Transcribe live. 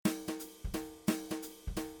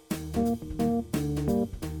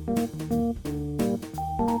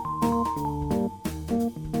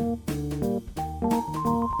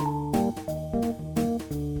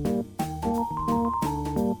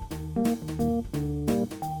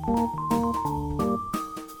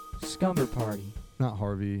Scumberparty. Not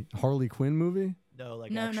Harley Quinn movie? No,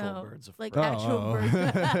 like actual birds of like prey. actual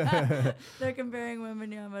birds. They're comparing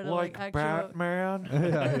women Yama to like actual Batman.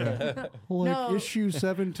 Yeah. Like No. issue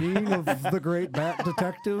 17 of The Great Bat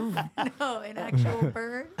Detective? No, an actual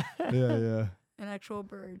bird. Yeah. An actual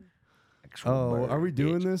bird. Oh, are we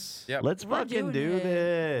doing this? Yep. Let's We're fucking doing do it.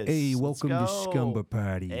 this. Hey, Let's welcome to go.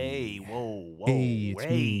 Scumberparty. Hey, whoa. Hey, it's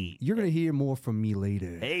me. You're going to hear more from me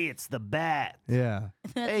later. Hey, it's the bat. Yeah.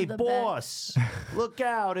 Hey, the boss. Look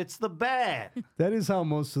out, it's the bat. That is how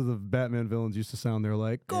most of the Batman villains used to sound. They're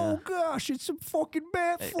like, oh gosh, it's some fucking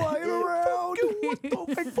bat flying around. What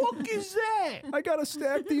the fuck is that? I got to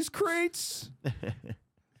stack these crates.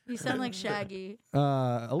 You sound like Shaggy.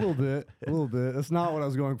 A little bit. That's not what I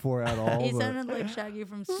was going for at all. He but- sounded like Shaggy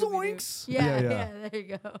from Scooby-Doo. Zoinks! Yeah, Yeah. there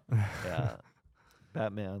you go. Yeah.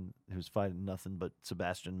 Batman, who's fighting nothing but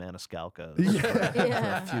Sebastian Maniscalco Yeah. for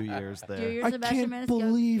Yeah. a few years there. You're I Sebastian can't Maniscalco.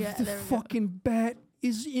 believe Yeah, the there we go. fucking bat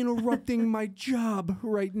is interrupting my job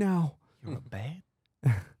right now. You're a bat?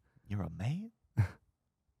 You're a man?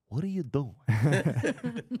 What are you doing?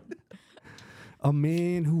 A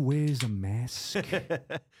man who wears a mask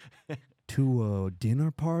to a dinner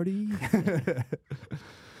party.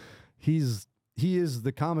 He is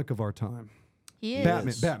the comic of our time. He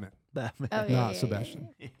is. Batman. Batman. Oh, Not Sebastian.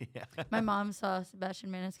 Yeah. My mom saw Sebastian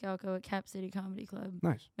Maniscalco at Cap City Comedy Club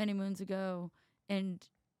Nice. many moons ago, and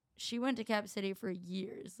she went to Cap City for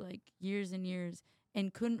years, like years and years,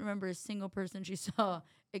 and couldn't remember a single person she saw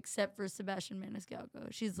except for Sebastian Maniscalco.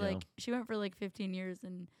 She's Yeah. like, she went for like 15 years,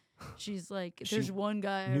 and she's like, She there's one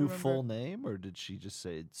guy I New remember. full name, or did she just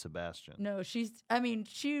say Sebastian? No, she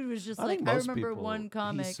was just I like, think I most remember people, one he's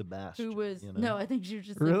comic Sebastian, who was, you know? no, I think she was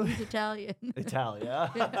just Really? like, he's Italian.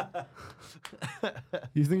 Italia.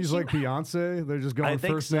 You think he's like Beyonce? They're just I going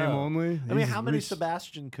think first name so. only? I mean, He's how many Reese-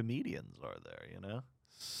 Sebastian comedians are there, you know?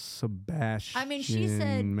 Sebastian I mean, she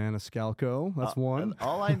said- Maniscalco. That's one. And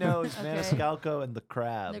all I know is Okay. Maniscalco and the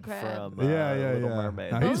crab, The crab. from Yeah, Little yeah.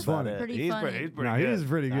 Mermaid. No, That's he's about funny. it. Pretty He's funny. pretty No, good. he is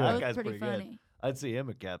pretty good. That Both guy's pretty pretty good. funny. I'd see him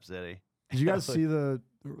at Cap City. Did you guys see the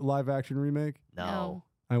live action remake? No.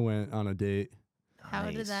 I went on a date. How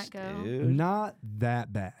did that go? Dude. Not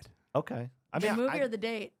that bad. Okay. I The mean, movie or the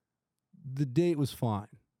date? The date was fine.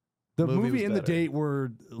 The Movie movie was and the better. date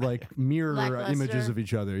were like mirror Lackluster. images of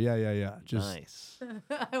each other. Yeah. Just nice.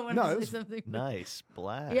 I wanted No, to it say was something. Nice.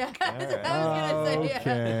 Black. Yeah, All right. I was gonna say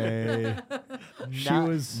Okay. She Ni-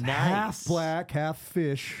 was nice. half black, half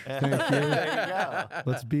fish. Thank you. There you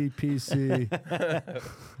Let's be PC.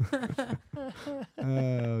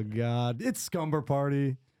 Oh God, it's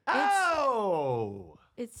Scumberparty. go. Oh!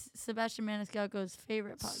 It's Sebastian Maniscalco's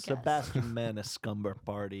favorite podcast. Sebastian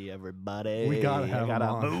Maniscumberparty, everybody. We gotta have got him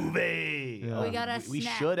a on. movie. Yeah. We got a We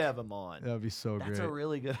snack. should have him on. That'd be so That's great. a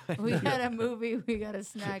really good idea. We got a movie, we got a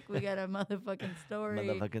snack, we got a motherfucking story.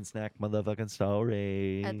 Motherfucking snack, motherfucking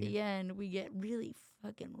story. At the end, we get really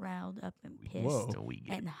fucking riled up and pissed Whoa. We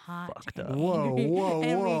get and hot fucked and up. Whoa, angry, whoa,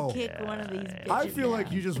 and whoa. we kick one of these bitches I feel like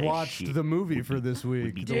down. you just That watched shit the movie for this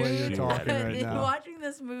week. be The way you're shit talking out of right it. now. Watching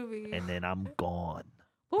this movie. And then I'm gone.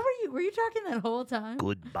 What were you? Were you talking that whole time?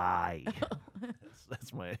 Goodbye.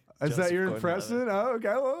 that's my. Is that Joseph your Gordon-Levitt. impression? Oh, okay.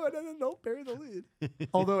 Well, don't bury the lead.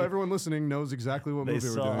 Although everyone listening knows exactly what They movie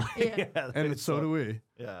we're saw. doing. Yeah. And so do we.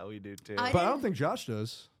 Yeah, we do too. I But I don't didn't- think Josh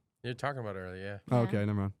does. You're talking about it earlier, yeah. Oh, Yeah. okay,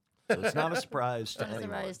 never mind. So it's not a surprise to Not a anyone.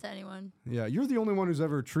 surprise to anyone. Yeah, you're the only one who's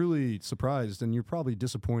ever truly surprised, and you're probably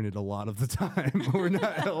disappointed a lot of the time. We're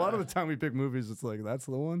not. A lot of the time we pick movies, it's like that's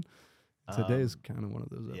the one. Today is kind of one of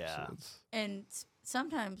those yeah. episodes. And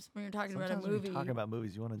sometimes when you're talking Sometimes about a when movie, you're talking about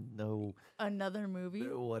movies, you want to know another movie.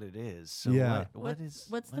 what it is. So Yeah.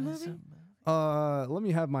 What's the movie? Let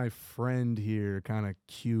me have my friend here kind of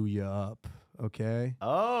cue you up, okay?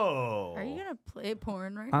 Oh. Are you gonna play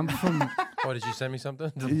porn right I'm now? from. Oh, did you send me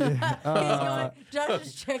something? yeah, Josh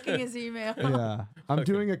is checking his email. yeah. I'm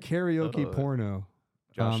doing a karaoke Oh. porno.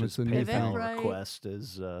 Josh's it's a new PayPal thing. request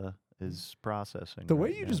is processing. The way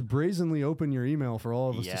right you now. just brazenly open your email for all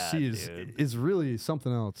of us Yeah, to see dude. is really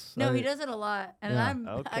something else. No, I, he does it a lot, and Yeah.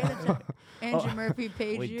 I Okay. gotta check. Andrew Murphy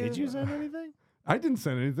paid Wait, you. did you send anything? I didn't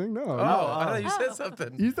send anything. No. Oh, no. I thought you Oh. said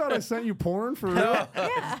something. You thought I sent you porn for real?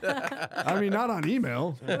 Yeah. I mean, not on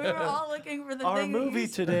email. We were all looking for the Our thing that movie you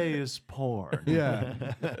today is porn. Yeah,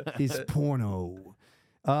 it's porno.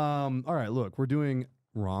 All right, look, we're doing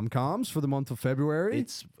rom-coms for the month of February.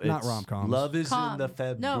 It's not rom-coms. Love is Com. in the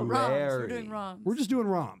February. No, roms. We're doing roms. We're just doing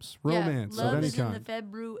roms, romance love of any is kind. in the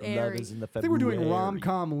February. Love is in the February. I think we're doing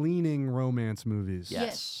rom-com leaning romance movies.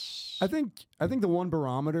 Yes. I think the one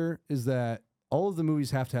barometer is that all of the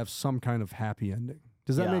movies have to have some kind of happy ending.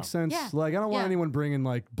 Does that Yeah. make sense? Yeah. Like, I don't want Yeah. anyone bringing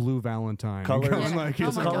like Blue Valentine. Colors, and going, Yeah. like, Oh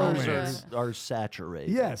it's my a God, romance. yeah. are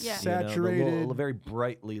saturated. Yes, Yeah. saturated. Very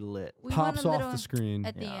brightly lit. We Pops want a off little the screen.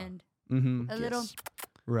 at the Yeah. end. Mm-hmm. A little. Kiss.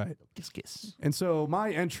 Right. Kiss. And so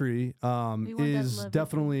my entry want that is love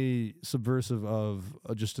definitely subversive of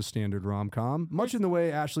just a standard rom-com. Much in the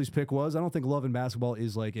way Ashley's pick was. I don't think Love and Basketball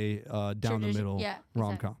is like a down the Tradition- middle yeah,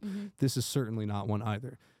 rom-com. exactly. Mhm. This is certainly not one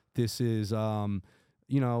either. This is,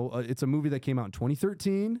 it's a movie that came out in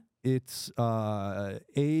 2013. It's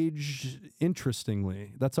aged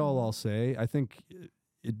interestingly. That's all I'll say. I think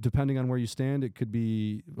depending on where you stand, it could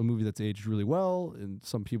be a movie that's aged really well, and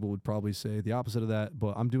some people would probably say the opposite of that.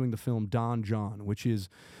 But I'm doing the film Don John, which is,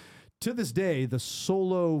 to this day, the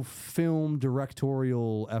solo film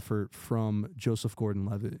directorial effort from Joseph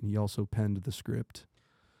Gordon-Levitt. He also penned the script.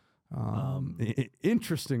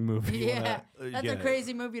 Interesting movie. Yeah, that's yeah. a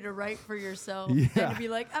crazy movie to write for yourself. Yeah. And to be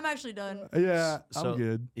like, I'm actually done. Yeah, So- I'm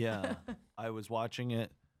good. Yeah. I was watching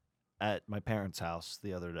it at my parents' house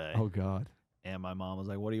the other day. Oh God. And my mom was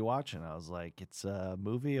like, "What are you watching?" I was like, "It's a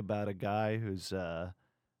movie about a guy who's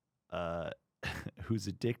who's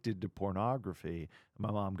addicted to pornography." And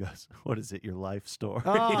my mom goes, "What is it? Your life story?"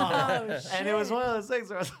 Oh. Oh, And it was shit. one of those things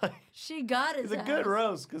where I was like, She got his "It's a good ass.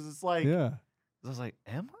 roast," because it's like, Yeah. I was like,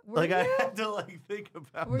 "Am I?" Were Like I you? had to like think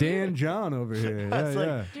about. Were it. you? Dan John over here. I Yeah, was yeah.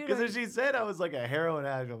 like, Dude, because I- if she said I was like a heroin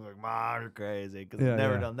addict, I was like, "Mom, you're crazy," because Yeah, I've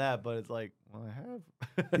never yeah. done that. But it's like, well, I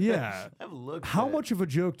have. Yeah. I've looked. How at much of a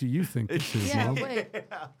joke do you think this is, Yeah, Mom? wait.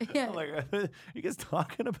 Yeah. Yeah. I'm like, are you guys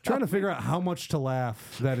talking about? Trying to me? figure out how much to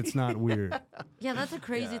laugh that it's not weird. Yeah, that's a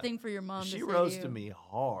crazy Yeah. thing for your mom to She say roasted to you. me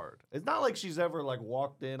hard. It's not like she's ever like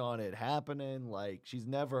walked in on it happening. Like she's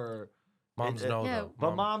never. Moms it- know Yeah. though.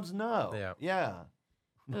 But moms know. Yeah. Yeah.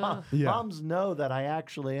 Ugh. Yeah. Moms know that I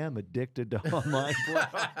actually am addicted to online porn.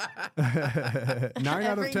 9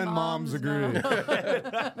 out of Every 10 moms agree.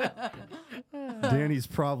 know. Danny's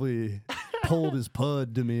probably pulled his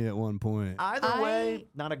pud to me at one point. Either way,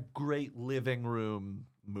 not a great living room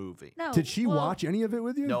movie. No, Did she well, watch any of it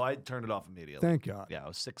with you? No, I turned it off immediately. Thank God. Yeah, I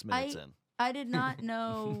was 6 minutes in. I did not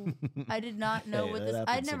know. I did not know Hey, what that this. I'd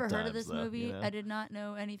happens never heard of sometimes, this though, movie. you know? I did not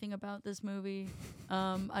know anything about this movie.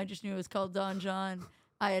 I just knew it was called Don John.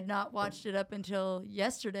 I had not watched it up until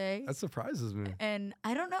yesterday, That surprises me. and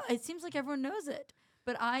I don't know. It seems like everyone knows it,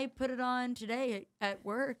 but I put it on today at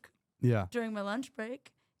work Yeah. during my lunch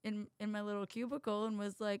break in my little cubicle and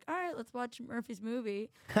was like, "All right, let's watch Murphy's movie."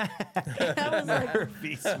 I was like-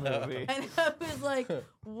 Murphy's movie. And I was like,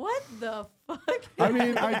 "What the fuck?" I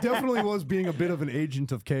mean, I definitely was being a bit of an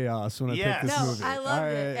agent of chaos when I Yes. picked this No, movie. I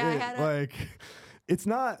loved it. Yeah, I had a- like, it's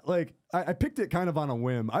not like I picked it kind of on a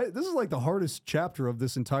whim. This is like the hardest chapter of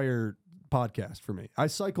this entire podcast for me. I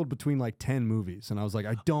cycled between like 10 movies, and I was like,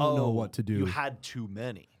 I don't know what to do. You had too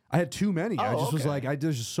many. I had too many. I Oh, just was okay. like,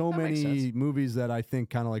 there's just so That makes many sense. movies that I think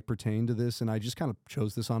kind of like pertain to this, and I just kind of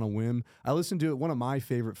chose this on a whim. I listened to it. One of my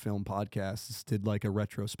favorite film podcasts did like a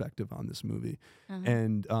retrospective on this movie,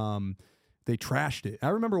 and they trashed it. I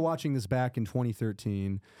remember watching this back in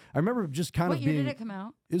 2013. I remember just kind What of year being. did it come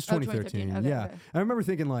out? It was Oh, 2013. 2013. Okay, Yeah, okay. I remember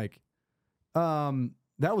thinking like,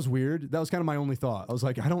 that was weird. That was kind of my only thought. I was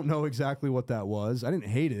like, I don't know exactly what that was. I didn't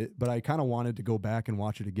hate it, but I kind of wanted to go back and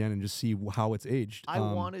watch it again and just see how it's aged. I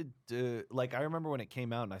wanted to, like, I remember when it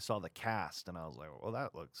came out and I saw the cast and I was like, well,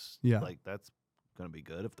 that looks like that's going to be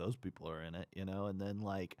good if those people are in it, you know? And then,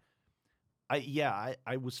 like, I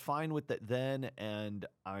was fine with it then, and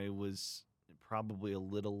I was probably a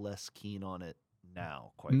little less keen on it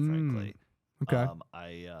now, quite frankly. Okay.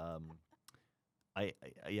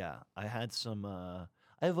 I had some, I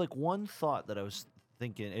have like one thought that I was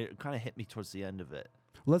thinking, it kind of hit me towards the end of it.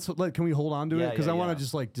 Can we hold on to it? Yeah, Because yeah, I want yeah. to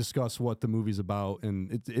just like discuss what the movie's about.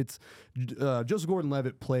 And it's Joseph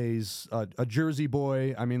Gordon-Levitt plays a Jersey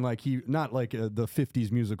boy. I mean, like not like the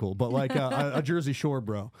 50s musical, but like a Jersey Shore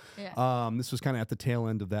bro. Yeah. This was kind of at the tail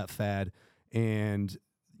end of that fad. And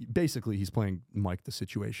basically he's playing Mike the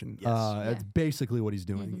Situation. Yes. That's basically what he's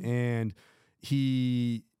doing. And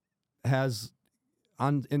he has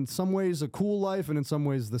in some ways a cool life, and in some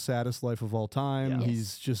ways the saddest life of all time. Yeah.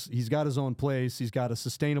 Yes. He's got his own place. He's got a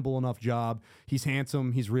sustainable enough job. He's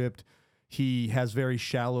handsome. He's ripped. He has very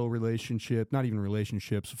shallow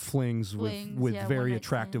flings with Yeah, very one-night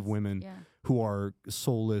attractive stands. women Yeah. who are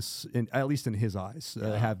soulless, at least in his eyes,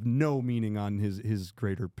 have no meaning on his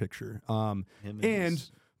greater picture. Him And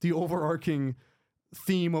his- the overarching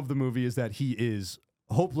theme of the movie is that he is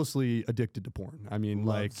hopelessly addicted to porn. I mean,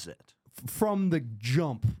 Loves like it. from the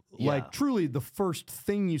jump, Yeah. like truly the first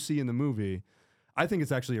thing you see in the movie. I think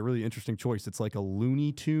it's actually a really interesting choice. It's like a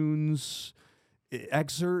Looney Tunes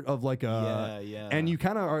excerpt of like a and you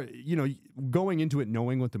kind of are, you know, going into it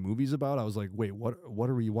knowing what the movie's about. I was like, wait, what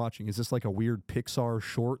are we watching? Is this like a weird Pixar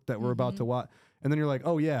short that we're about to watch? And then you're like,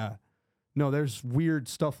 oh yeah, no, there's weird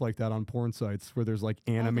stuff like that on porn sites where there's like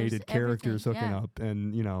animated characters hooking up,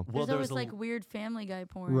 and you know, there's always like weird Family Guy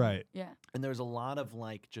porn, right? Yeah, and there's a lot of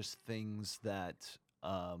like just things that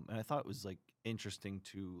and I thought it was like interesting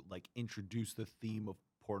to like introduce the theme of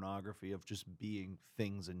pornography of just being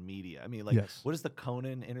things in media. I mean, like, what is the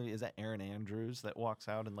Conan interview? Is that Erin Andrews that walks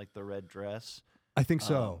out in like the red dress? I think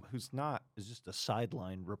so. Who's is just a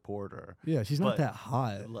sideline reporter. Yeah, she's not that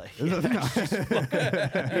hot. Like, it's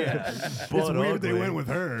weird they went with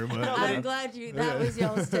her. But I'm glad that was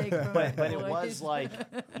y'all's take. But it was like,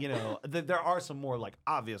 you know, there are some more like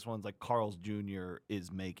obvious ones, like Carl's Jr.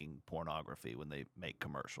 is making pornography when they make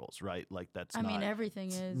commercials, right? Like that's. I mean, everything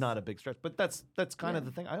is not a big stretch, but that's kind of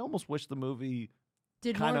the thing. I almost wish the movie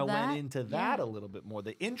kind of went into that a little bit more.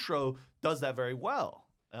 The intro does that very well.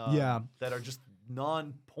 That are just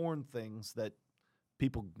non-porn things that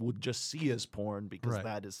people would just see as porn because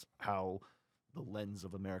that is how the lens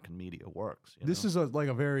of American media works. This is like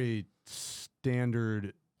a very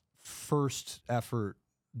standard first effort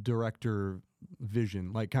director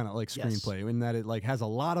vision, like kind of like screenplay, in that it like has a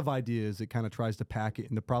lot of ideas. It kind of tries to pack it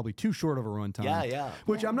into probably too short of a runtime.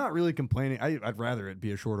 Which I'm not really complaining. I'd rather it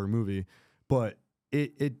be a shorter movie, but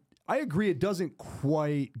I agree it doesn't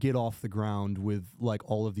quite get off the ground with like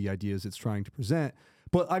all of the ideas it's trying to present.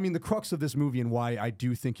 But I mean, the crux of this movie and why I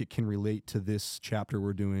do think it can relate to this chapter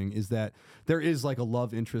we're doing is that there is like a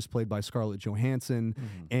love interest played by Scarlett Johansson,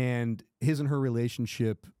 and his and her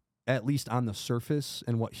relationship, at least on the surface,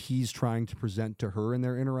 and what he's trying to present to her in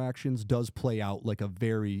their interactions does play out like a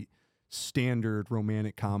very standard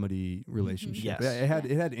romantic comedy relationship. It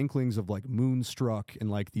had inklings of like Moonstruck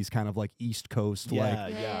and like these kind of like East Coast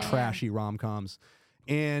trashy rom-coms.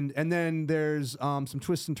 And then there's some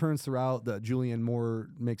twists and turns throughout. Julianne Moore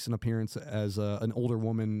makes an appearance as an older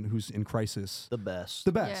woman who's in crisis. The best.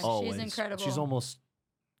 Yeah, always. She's incredible. She's almost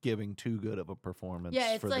giving too good of a performance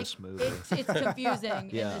for this movie. It's confusing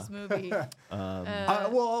in this movie.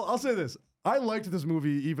 Well, I'll say this. I liked this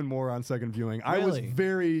movie even more on second viewing. Really? I was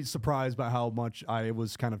very surprised by how much I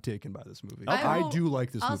was kind of taken by this movie. I do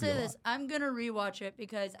like this movie. I'll say this. I'm going to rewatch it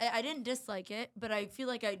because I didn't dislike it, but I feel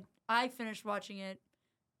like I finished watching it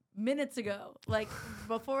minutes ago. Like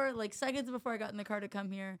before, like seconds before I got in the car to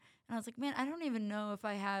come here. And I was like, man, I don't even know if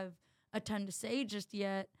I have a ton to say just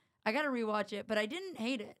yet. I got to rewatch it, but I didn't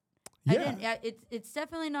hate it. Yeah. It's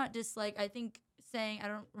definitely not dislike. I think saying, I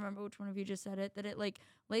don't remember which one of you just said it, that it like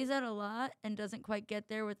lays out a lot and doesn't quite get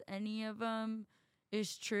there with any of them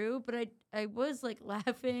is true. But I was like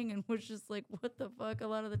laughing and was just like, what the fuck a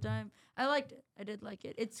lot of the time. I liked it. I did like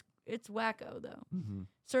it. It's wacko though.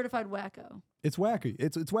 Certified wacko. It's wacky.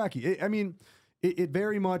 It's wacky. It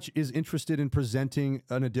very much is interested in presenting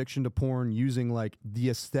an addiction to porn using like the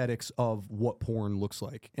aesthetics of what porn looks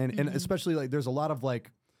like. And especially like there's a lot of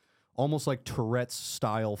like almost like Tourette's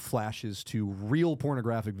style flashes to real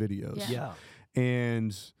pornographic videos. Yeah.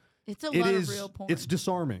 And it's a lot of real porn. It's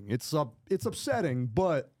disarming. It's upsetting,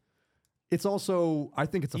 but it's also, I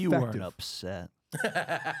think it's effective. You weren't upset.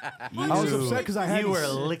 I was upset because you were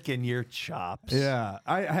licking your chops. Yeah,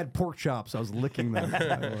 I had pork chops. I was licking them.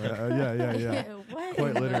 Yeah. What?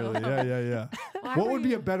 Quite literally. Yeah. What would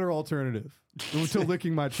be a better alternative to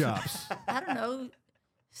licking my chops? I don't know.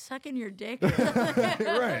 Sucking your dick.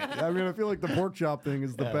 Right. I feel like the pork chop thing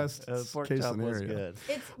is the best case scenario.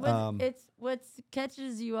 It's what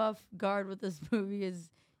catches you off guard with this movie is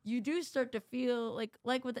you do start to feel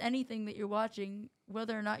like with anything that you're watching,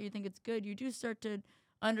 whether or not you think it's good, you do start to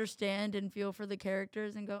understand and feel for the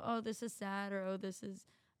characters and go, oh, this is sad, or oh, this is.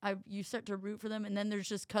 You start to root for them, and then there's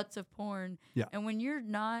just cuts of porn. Yeah. And when you're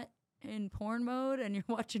not in porn mode and you're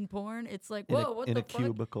watching porn, it's like, whoa, what the fuck? In a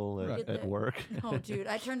cubicle at work. Oh, dude,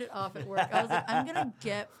 I turned it off at work. I was like, I'm going to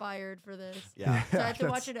get fired for this. Yeah. So I had to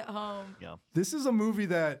watch it at home. Yeah. This is a movie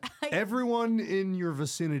that everyone in your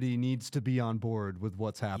vicinity needs to be on board with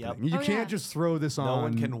what's happening. You can't just throw this on no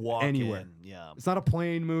one can walk anywhere. in. Yeah. It's not a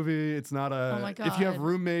plane movie. It's not a. Oh my If you have God.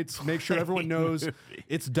 roommates, make sure everyone knows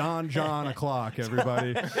it's Don John o'clock.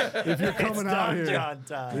 Everybody, if you're coming out Don here, John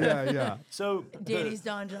time. yeah. So Danny's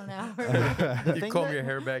Don John hour. the You thing comb that- your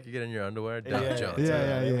hair back, you get in your underwear. Yeah, Don John.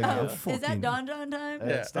 Yeah. Oh, is Fucking- that Don John time? Yeah,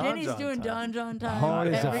 it's Don Danny's John doing time. Don John time Hard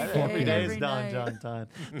as a every fucking- day, It every is Don night. John time.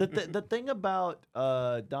 The thing about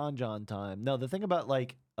Don John time. No, the thing about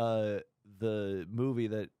like the movie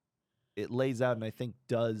that it lays out and I think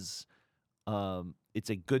does it's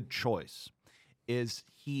a good choice is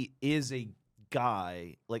he is a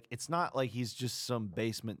guy, like it's not like he's just some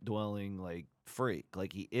basement dwelling like freak.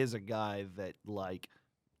 Like he is a guy that like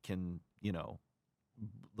can, you know,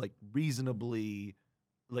 like reasonably,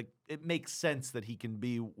 like it makes sense that he can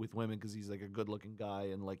be with women because he's like a good looking guy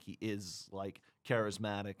and like he is like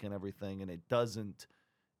charismatic and everything, and it doesn't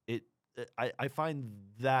I find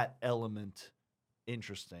that element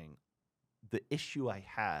interesting. The issue I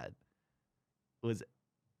had was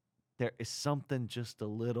there is something just a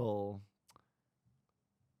little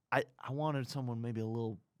I wanted someone maybe a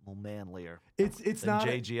little more manlier It's than not.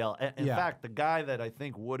 JGL. In yeah. fact, the guy that I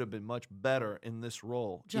think would have been much better in this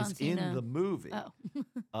role John is in Cena. the movie.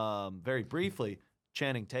 Oh. Very briefly,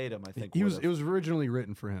 Channing Tatum, I think He was. would've- It was originally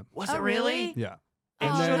written for him. Was Oh, it really? really? Yeah. It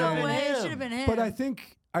Oh, should've no been way. It him. should have been him. But I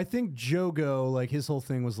think Jogo, like his whole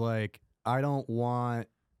thing was like, I don't want.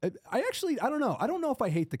 I don't know. I don't know if I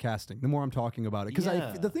hate the casting. The more I'm talking about it, because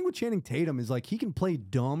Yeah. the thing with Channing Tatum is like he can play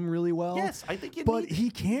dumb really well. Yes, I think you But need, he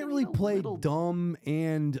can't really need a play little- dumb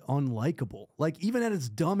and unlikable. Like even at his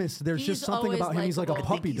dumbest, there's just He's something always about him. He's like a likable. I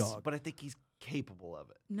think puppy he's- dog. But I think he's capable of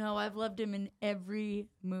it. No, I've loved him in every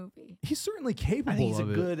movie. He's certainly capable I think he's a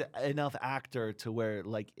of it. good enough actor to where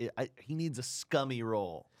like he needs a scummy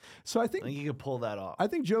role. So I I think think he could pull that off. I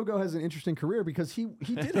think Jogo has an interesting career because he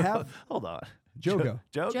did have Hold on, Jogo.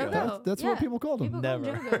 Jogo. Jogo. That's yeah. what people called him. People call him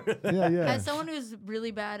Never. Jogo. Yeah, yeah. As someone who's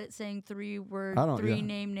really bad at saying three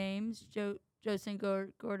name names, Joe Cinco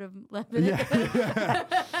Gordon Levitt. Yeah.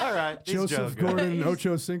 All right, it's Joseph Jogo. Gordon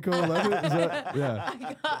Ocho Cinco Levitt. Is that,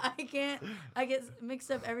 yeah. I get mixed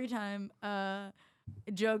up every time.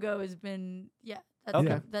 Jogo has been that's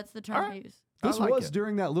Okay. that's the term All I right. use. This I like was it.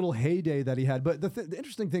 during that little heyday that he had. But the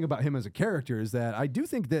interesting thing about him as a character is that I do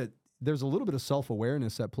think that there's a little bit of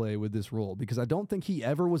self-awareness at play with this role because I don't think he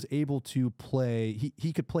ever was able to play.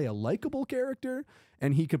 He could play a likable character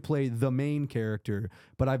and he could play the main character,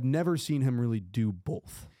 but I've never seen him really do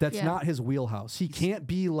both. That's Yeah. not his wheelhouse. He can't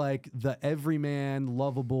be like the everyman,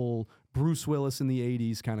 lovable Bruce Willis in the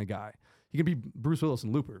 80s kind of guy. He can be Bruce Willis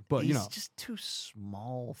and Looper, but he's you know. just too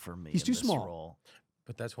small for me. He's in too this small. Role.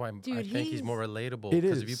 But that's why I Dude, think he's more relatable. It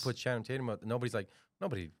Because if you is. put Channing Tatum up, nobody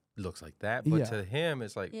looks like that. But Yeah. to him,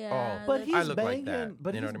 it's like, Yeah, oh, But I he's look banging. like that.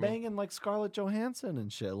 But You know he's what I mean? banging like Scarlett Johansson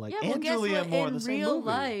and shit. Like Yeah, well, and guess Julianne what? Moore In the same real movie.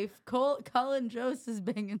 life, Colin Jost is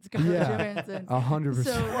banging Scarlett Yeah. Johansson. 100%.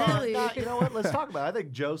 So Well, really, you know what? Let's talk about it. I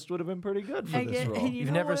think Jost would have been pretty good for I this get- role. and you You've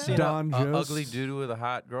know never what? seen Don a Jost? ugly dude with a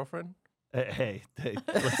hot girlfriend? Hey,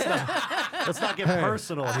 let's not get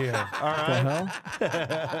personal here. All What right. the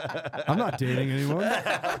hell? I'm not dating anyone.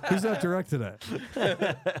 Who's that directed at?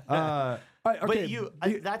 Okay,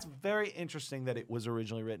 But that's very interesting that it was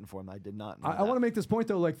originally written for him. I did not know I want to make this point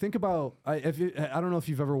though. Like, think about I don't know if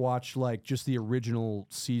you've ever watched like just the original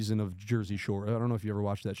season of Jersey Shore. I don't know if you ever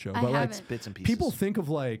watched that show, I but like haven't. bits and pieces. people think of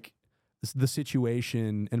like the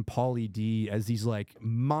Situation and Pauly D as these like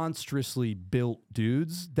monstrously built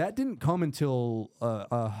dudes. That didn't come until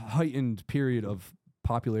a heightened period of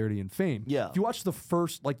popularity and fame. Yeah. If you watch the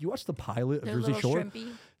first, like you watch the pilot of They're Jersey little Shore.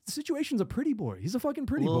 shrimpy. The Situation's a pretty boy. He's a fucking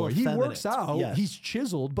pretty Little boy. He effeminate. works out. Yes. He's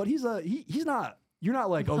chiseled, but he's not. You're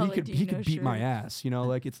not like, oh, Pauly he D, could no beat my shirt. ass. You know,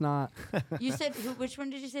 like it's not. You said which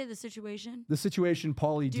one did you say? The Situation. The Situation,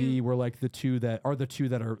 Pauly D Dude. were like the two that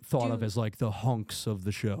are thought of Dude. as like the hunks of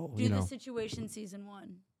the show. Do you the know, Situation season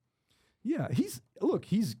 1. yeah. He's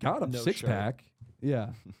got a No six shirt. pack. Yeah.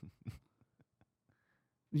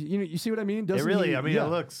 You see what I mean? It Doesn't really, he- I mean, yeah. it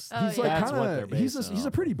looks. Oh, He's yeah. like That's what kind they're of he's basing a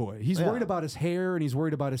off. pretty boy. He's Yeah. worried about his hair and he's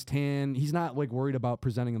worried about his tan. He's not like worried about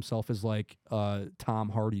presenting himself as like Tom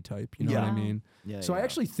Hardy type. You know what I Yeah. mean? Yeah, So I yeah.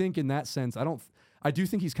 actually think in that sense, I do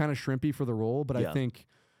think he's kind of shrimpy for the role, but Yeah. I think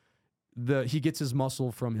he gets his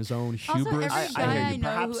muscle from his own Also, hubris. every I guy hear I you. know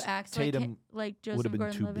who Perhaps acts Tatum like would Joseph have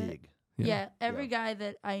been too Gordon-Levitt. big. Yeah, every guy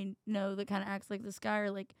that I know that kind of acts like this guy or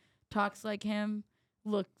like talks like him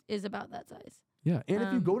is about that size. Yeah, and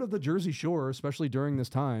if you Um, go to the Jersey Shore, especially during this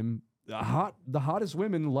time, the hottest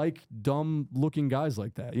women like dumb-looking guys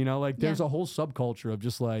like that. You know, like there's Yeah. a whole subculture of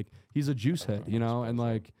just like he's a juice head. You know, and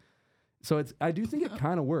like So I do think it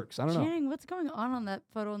kind of works. I don't know. Channing, what's going on that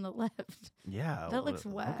photo on the left? Yeah, That looks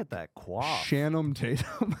whack. Look at that quaff. Shannon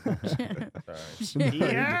Tatum.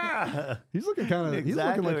 Yeah, He's looking kind of. He's Exactly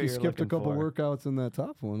looking like what he you're skipped a looking couple for. workouts in that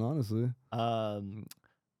top one. Honestly.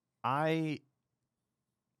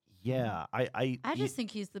 I just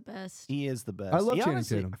think he's the best. He is the best. I love Channing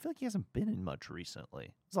honestly, Tatum. I feel like he hasn't been in much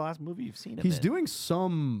recently. What's the last movie you've seen him He's in? doing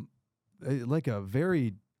some like a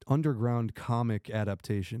very underground comic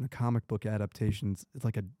adaptation, a comic book adaptation. It's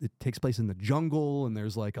like it takes place in the jungle, and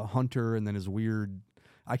there's like a hunter, and then his weird.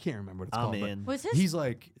 I can't remember what it's called. in. Was But his he's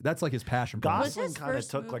like that's like his passion. project. Gosling his kind of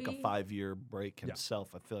first took like a movie- 5-year break himself.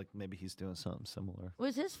 I feel like maybe he's doing something similar.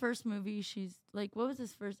 was his first movie? She's like, what was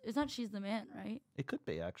his first? It's not She's the Man, right? It could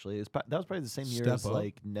be actually. That was probably the same year Step as Up.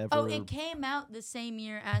 like Never. Oh, it came out the same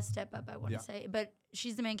year as Step Up. I want to Yeah. say, but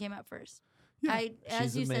She's the Man came out first. Yeah.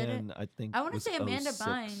 As She's you a said it, Man, I think. I wanna was say Amanda 06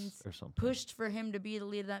 Bynes or something. pushed for him to be the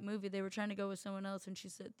lead of that movie. They were trying to go with someone else, and she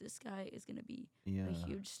said, "This guy is going to be Yeah. a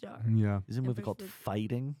huge star." Yeah, Is it a And movie called Bruce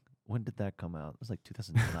Fighting? When did that come out? It was like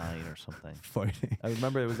 2009 or something. fighting. I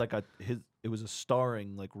remember it was like it was a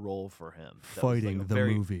starring like role for him. That was, Fighting like, a the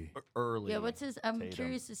very movie. Early. Yeah, what's his? I'm Tatum.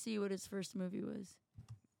 curious to see what his first movie was.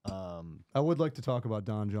 I would like to talk about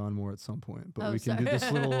Don John more at some point, but Oh, we can do sorry.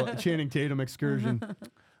 this little Channing Tatum excursion.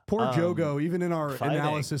 Poor Jogo, even in our Fighting.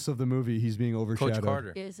 analysis of the movie, he's being overshadowed. Coach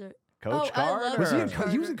Carter. Is it? Coach Oh, I love Carter. Was he in?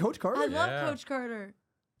 Coach He was in Carter. Coach Carter I love Yeah. Coach Carter.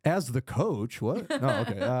 as the coach. What? Oh,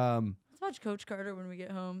 okay. Let's watch Coach Carter when we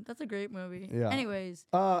get home. That's a great movie. Yeah. Anyways,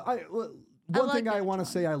 One like thing I that want to one.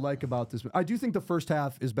 say I like about this, I do think the first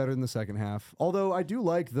half is better than the second half. Although I do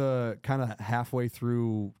like the kind of halfway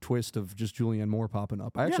through twist of just Julianne Moore popping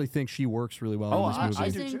up. I actually think she works really well Oh, in this I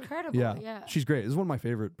movie. she's do too. incredible. Yeah. Yeah. She's great. This is one of my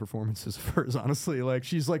favorite performances of hers, honestly. Like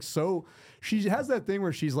she's like she has that thing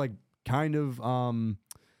where she's like kind of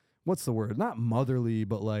what's the word? Not motherly,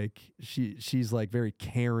 but like she's like very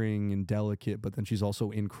caring and delicate, but then she's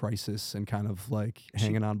also in crisis and kind of like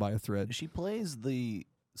hanging on by a thread. She plays the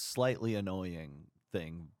slightly annoying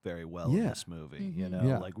thing very well in Yeah. this movie. You Mhm. know,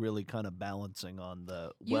 Yeah. like really kind of balancing on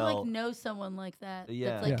the You well. like know someone like that.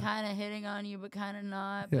 Yeah. That's like Yeah. kind of hitting on you, but kind of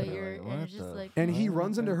not. Yeah. But You're you're like, and what it's just the like. And he Oh,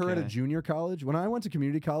 runs into her at a okay. junior college. When I went to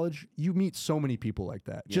community college, you meet so many people like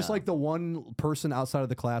that. Just Yeah. like the one person outside of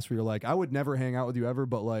the class where you're like, I would never hang out with you ever,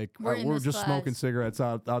 but like We're in we're this just smoking class. cigarettes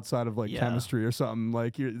outside of like Yeah. chemistry or something.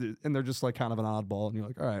 Like and they're just like kind of an oddball, and you're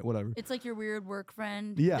like, all right, whatever. It's like your weird work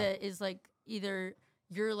friend Yeah. that is like either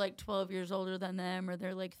you're like 12 years older than them or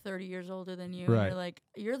they're like 30 years older than you. Right. And you're like,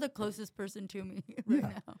 you're the closest person to me right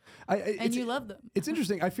Yeah. now. And And you love them. It's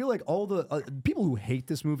interesting. I feel like all the people who hate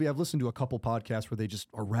this movie, I've listened to a couple podcasts where they just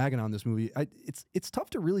are ragging on this movie. It's tough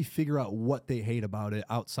to really figure out what they hate about it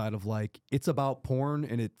outside of like it's about porn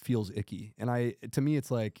and it feels icky. And to me,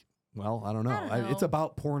 it's like, well, I don't know. It's know.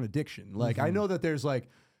 about porn addiction. Like I know that there's like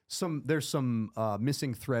some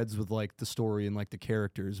missing threads with like the story and like the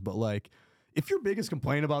characters, but like. If your biggest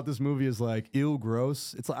complaint about this movie is like ew,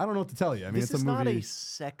 gross, it's like I don't know what to tell you. I mean, this it's is a movie. not a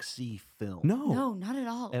sexy film. No, not at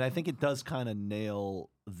all. And I think it does kind of nail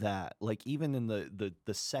that. Like even in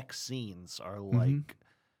the sex scenes are like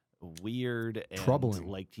weird and Troubling.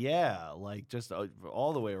 like like just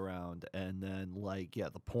all the way around. And then like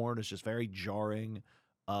the porn is just very jarring.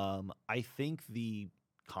 I think the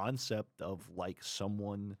concept of like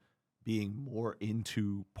someone being more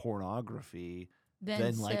into pornography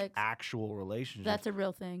than like sex, actual relationships. that's a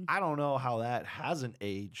real thing. I don't know how that hasn't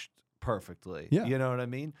aged perfectly. Yeah. You know what I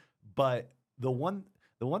mean? But the one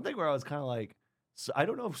thing where I was kind of like, so I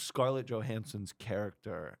don't know if Scarlett Johansson's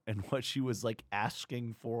character and what she was like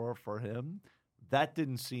asking for him, that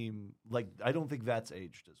didn't seem like, I don't think that's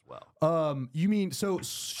aged as well. You mean so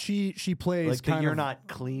she plays Like the kind you're of not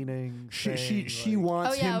cleaning. she thing, like-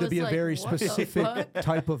 wants Oh, yeah, I him to was be a like, very what the specific fuck?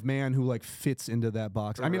 type of man who like fits into that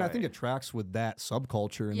box. I mean, I think Right. it tracks with that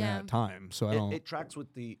subculture in Yeah. that time. So I don't. it tracks with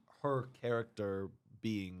her character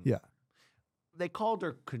being. Yeah. They called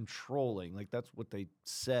her controlling, like that's what they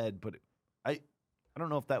said, but I don't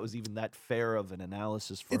know if that was even that fair of an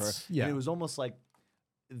analysis for her. Yeah. And it was almost like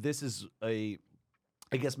this is I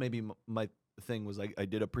guess maybe my thing was I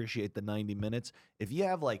did appreciate the 90 minutes. If you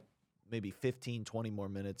have like maybe 15, 20 more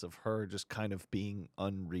minutes of her just kind of being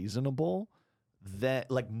unreasonable, that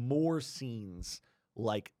like more scenes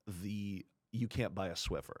like the you can't buy a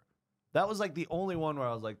Swiffer. That was like the only one where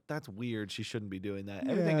I was like, that's weird. She shouldn't be doing that.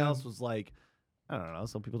 Everything Yeah. else was like, I don't know.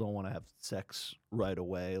 Some people don't want to have sex right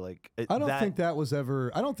away. Like I don't think that was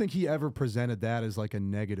ever. I don't think he ever presented that as like a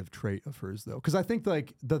negative trait of hers, though. Because I think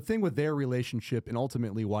like the thing with their relationship and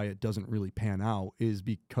ultimately why it doesn't really pan out is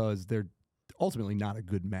because they're ultimately not a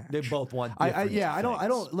good match. they both want. I don't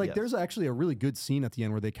different like. things. There's actually a really good scene at the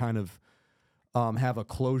end where they kind of have a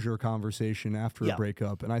closure conversation after a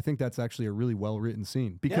breakup. And I think that's actually a really well-written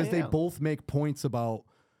scene because they both make points about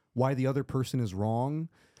why the other person is wrong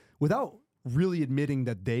without really admitting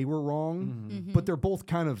that they were wrong, but they're both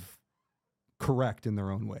kind of correct in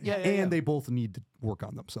their own way. They both need to work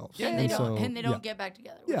on themselves. And they don't get back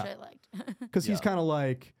together, which I liked. Because he's kind of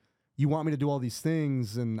like, you want me to do all these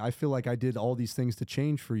things, and I feel like I did all these things to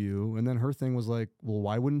change for you. And then her thing was like, well,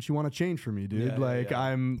 why wouldn't you want to change for me, dude?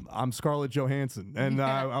 I'm Scarlett Johansson, and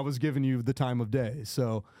I was giving you the time of day.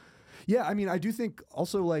 So, yeah, I mean, I do think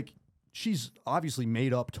also, like, she's obviously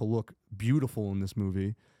made up to look beautiful in this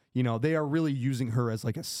movie. You know, they are really using her as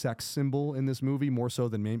like a sex symbol in this movie more so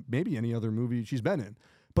than maybe any other movie she's been in.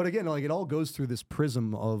 But again, like, it all goes through this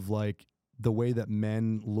prism of like the way that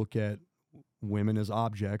men look at women as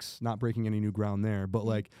objects, not breaking any new ground there, but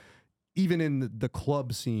like even in the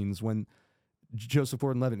club scenes when Joseph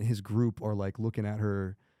Gordon-Levitt and his group are like looking at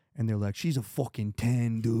her and they're like, she's a fucking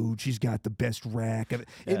 10, dude. She's got the best rack.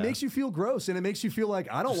 It makes you feel gross, and it makes you feel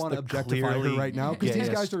like I don't want to objectify her right now because these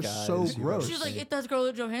guys are so gross. She's like, that's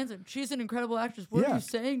Scarlett Johansson. She's an incredible actress. What are you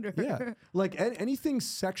saying to her? Yeah. Like anything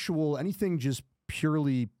sexual, anything just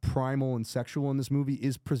purely primal and sexual in this movie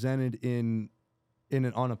is presented in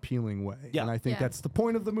an unappealing way. And I think that's the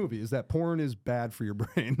point of the movie, is that porn is bad for your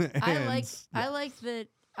brain. I like that.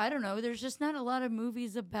 I don't know. There's just not a lot of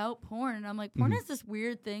movies about porn. And I'm like, porn is this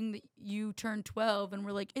weird thing that you turn 12 and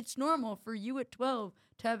we're like, it's normal for you at 12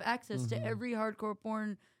 to have access to every hardcore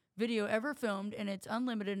porn video ever filmed, and it's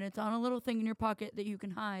unlimited, and it's on a little thing in your pocket that you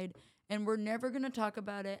can hide, and we're never going to talk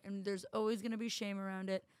about it, and there's always going to be shame around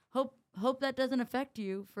it. Hope that doesn't affect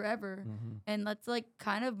you forever. And that's like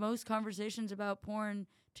kind of most conversations about porn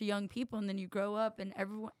to young people, and then you grow up and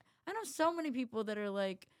everyone, I know so many people that are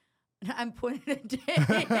like, I'm pointing at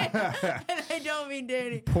Danny, and I don't mean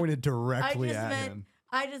Danny. Pointed directly at him.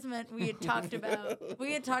 I just meant we had talked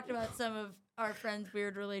about some of our friends'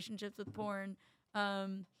 weird relationships with porn.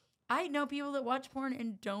 I know people that watch porn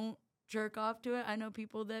and don't jerk off to it. I know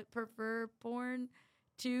people that prefer porn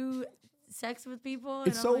to sex with people.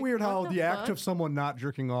 It's so weird how the act of someone not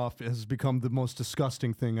jerking off has become the most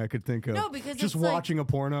disgusting thing I could think of. No, because just watching a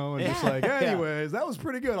porno and just like, anyways, that was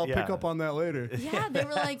pretty good. I'll pick up on that later. Yeah, they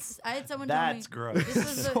were like, I had someone tell me. That's gross. This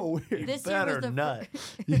was so weird. This better nut,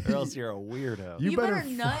 or else you're a weirdo. You better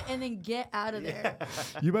nut and then get out of there.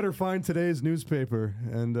 You better find today's newspaper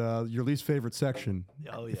and your least favorite section,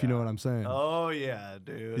 if you know what I'm saying. Oh, yeah,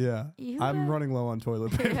 dude. Yeah. I'm running low on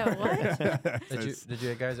toilet paper. Yeah, what? Did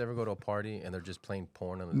you guys ever go to a party and they're just playing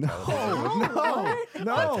porn on the No, television?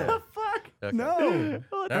 no. What the fuck? Okay. No.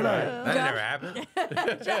 That never happened.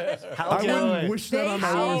 I wouldn't wish that on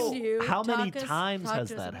my list. How many times has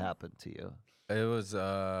that happened to you? It was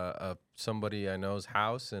somebody I know's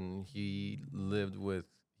house, and he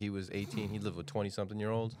was 18. He lived with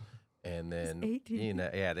 20-something-year-olds. And then,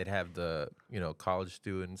 they'd have the, college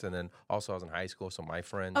students. And then also I was in high school, so my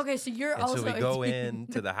friends. Okay, so you're also so we 18. go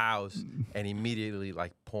into the house, and immediately,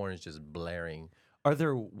 like, porn is just blaring. Are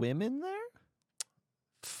there women there?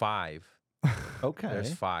 5. Okay.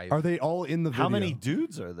 There's 5. Are they all in the video? How many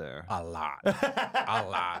dudes are there? A lot.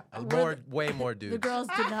 Way more dudes. The girls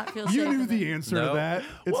did not feel safe. You knew the answer to that.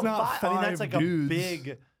 It's not 5 I mean, that's like dudes. a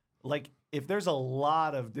big, like, if there's a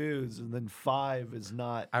lot of dudes and then 5 is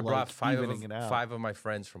not, I brought 5 of my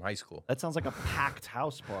friends from high school. That sounds like a packed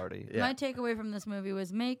house party. Yeah. My takeaway from this movie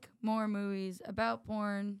was make more movies about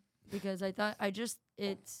porn, because I thought I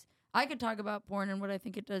could talk about porn and what I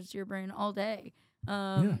think it does to your brain all day.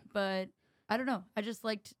 But I don't know.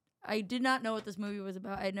 I did not know what this movie was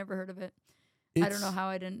about. I had never heard of it. I don't know how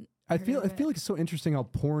I didn't. I feel like it's so interesting how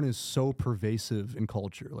porn is so pervasive in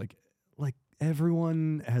culture. Like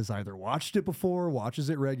everyone has either watched it before,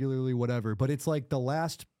 watches it regularly, whatever. But it's like the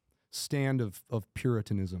last stand of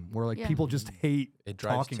Puritanism, where like people just hate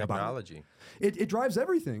talking technology. About it. It drives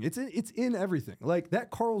everything. It's in everything. Like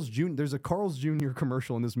that Carl's Jr. There's a Carl's Jr.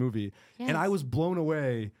 commercial in this movie, and I was blown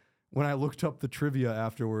away when I looked up the trivia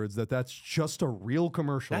afterwards that's just a real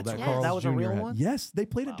commercial that Carl's that was Jr. a real had. one? Yes, they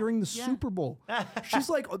played it during the Super Bowl. She's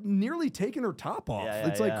like nearly taking her top off.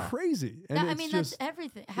 It's like crazy. And that's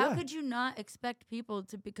everything. How could you not expect people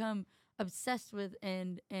to become obsessed with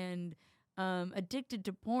and addicted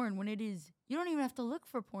to porn when it is, you don't even have to look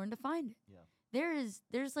for porn to find it. Yeah.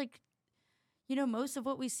 There's like, most of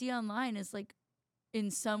what we see online is like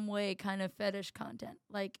in some way kind of fetish content.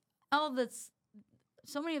 Like all that's,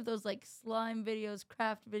 so many of those like slime videos,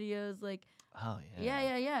 craft videos, like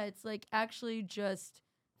yeah. It's like actually just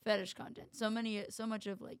fetish content. So much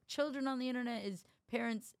of like children on the internet is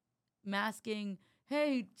parents masking,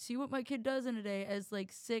 hey, see what my kid does in a day, as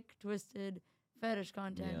like sick, twisted fetish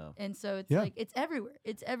content. Yeah. And so it's like it's everywhere.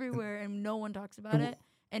 It's everywhere and no one talks about it,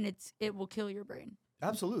 and it will kill your brain.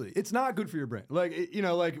 Absolutely. It's not good for your brain. Like,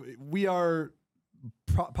 like we are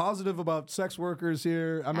positive about sex workers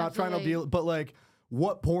here. I'm not trying to deal, but like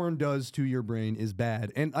what porn does to your brain is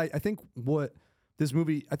bad. And I think what this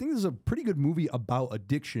movie, I think this is a pretty good movie about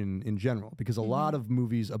addiction in general, because a lot of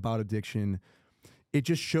movies about addiction, it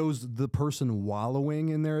just shows the person wallowing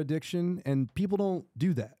in their addiction, and people don't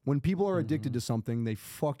do that. When people are addicted to something, they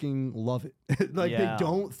fucking love it. Like they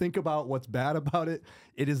don't think about what's bad about it.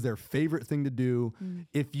 It is their favorite thing to do.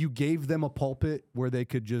 If you gave them a pulpit where they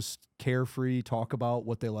could just carefree talk about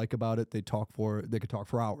what they like about it, they could talk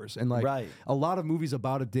for hours. And like a lot of movies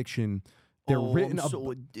about addiction, they're written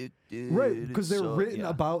addicted. Right, because they're written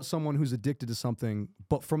about someone who's addicted to something,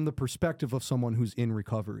 but from the perspective of someone who's in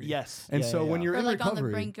recovery. Yes. And so when you're or in like recovery, on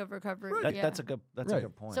the brink of recovery. That's a good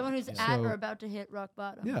point. Someone who's at or about to hit rock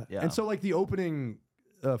bottom. Yeah. And so like the opening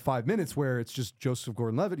 5 minutes where it's just Joseph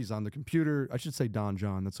Gordon-Levitt, he's on the computer. I should say Don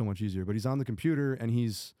John, that's so much easier. But he's on the computer and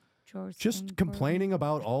he's just complaining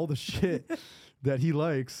about all the shit that he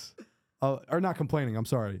likes. Or not complaining, I'm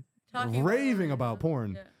sorry. Raving about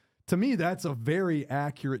porn. Yeah. To me, that's a very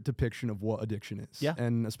accurate depiction of what addiction is. Yeah.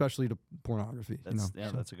 And especially to pornography.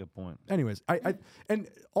 That's a good point. Anyways, I and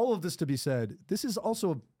all of this to be said, this is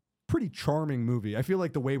also a pretty charming movie. I feel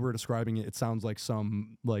like the way we're describing it, it sounds like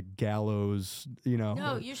some like gallows,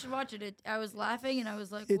 No, you should watch it. I was laughing and I was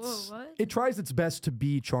like, whoa, what? It tries its best to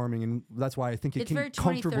be charming, and that's why I think it can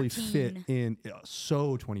comfortably fit in.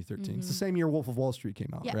 So 2013. It's the same year Wolf of Wall Street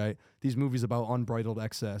came out, right? These movies about unbridled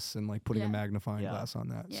excess and like putting a magnifying glass on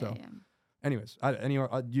that. Anyways,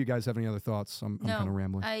 do you guys have any other thoughts? I'm kind of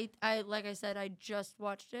rambling. I like I said, I just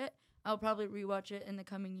watched it. I'll probably rewatch it in the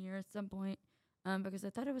coming year at some point. Because I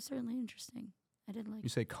thought it was certainly interesting. I did like. You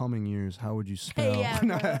say coming years? How would you spell? I'm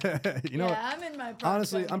in my.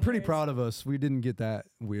 Honestly, I'm pretty proud of us. We didn't get that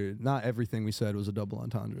weird. Not everything we said was a double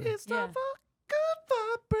entendre. It's time for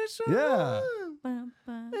good vibration. Yeah.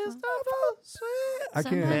 It's time for sweet. I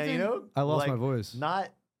can't. Man, I lost my voice.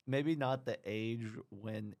 Maybe not the age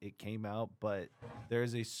when it came out, but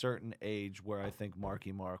there's a certain age where I think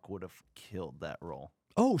Marky Mark would have killed that role.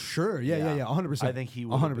 Oh, sure. Yeah. 100%. I think he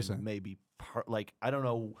would have been maybe I don't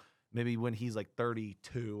know, maybe when he's like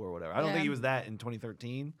 32 or whatever. I don't think he was that in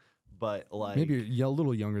 2013, but like maybe a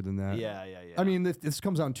little younger than that. Yeah. I mean, if this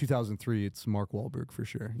comes out in 2003, it's Mark Wahlberg for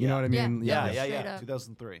sure. You know what I mean? Yeah.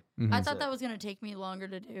 2003. I thought that was gonna take me longer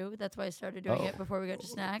to do. That's why I started doing it before we got to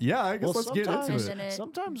snack. Yeah, I guess let's get into it.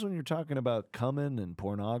 Sometimes when you're talking about coming and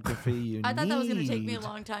pornography, I thought that was gonna take me a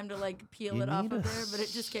long time to like peel it off of there, but it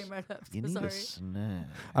just came right up. So sorry. Snack.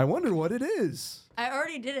 I wonder what it is. I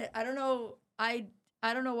already did it. I don't know.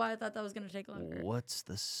 I don't know why I thought that was going to take longer. What's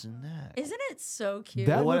the snack? Isn't it so cute?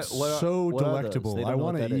 That looks so delectable. I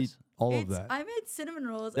want to eat all of that. I made cinnamon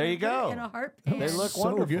rolls. There you go. In a heart pan. They look so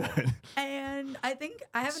wonderful. Good. And I think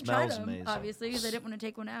I haven't tried them, obviously, because I didn't want to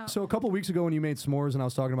take one out. So a couple weeks ago when you made s'mores and I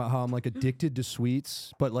was talking about how I'm like addicted to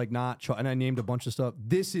sweets, but like not, and I named a bunch of stuff.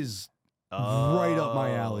 This is right up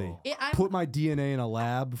my alley. Put my DNA in a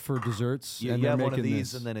lab for desserts. And you have one of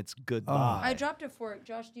these, and then it's goodbye. I dropped a fork.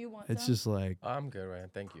 Josh, do you want some? It's just like I'm good, Ryan.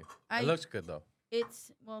 Thank you. It looks good though.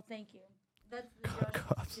 Well, thank you. That's the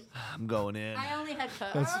cups. I'm going in. I only had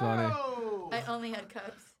cups. That's funny. I only had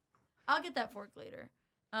cups. I'll get that fork later.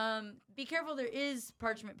 Be careful. There is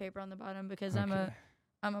parchment paper on the bottom because I'm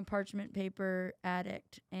a parchment paper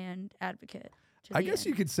addict and advocate. I guess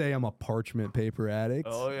you could say I'm a parchment paper addict.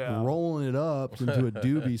 Oh, yeah. Rolling it up into a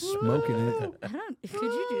doobie, smoking it.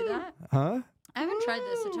 Could you do that? Huh? I haven't tried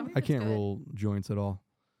this, so tell me if I can't it's good. roll joints at all.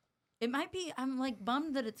 It might be. I'm like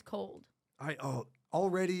bummed that it's cold.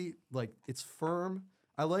 Already like it's firm.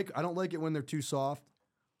 I don't like it when they're too soft.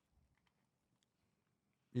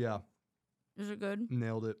 Yeah. Is it good?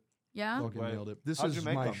 Nailed it. Yeah? Fucking nailed it. This How'd is you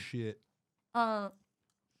make my them? shit. I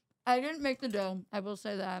didn't make the dough. I will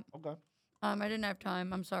say that. Okay. I didn't have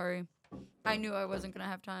time. I'm sorry. I knew I wasn't gonna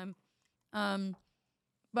have time.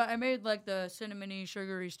 But I made like the cinnamony,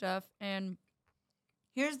 sugary stuff. And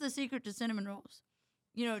here's the secret to cinnamon rolls.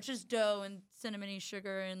 It's just dough and cinnamony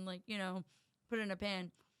sugar and like, put it in a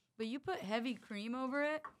pan. But you put heavy cream over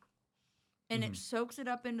it, and it soaks it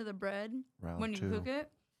up into the bread when you cook it.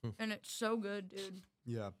 And it's so good, dude.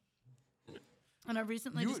 Yeah. And I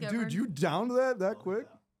recently discovered. Dude, you downed that quick?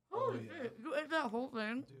 Yeah. Holy shit. You ate that whole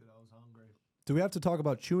thing? Dude, I was hungry. Do we have to talk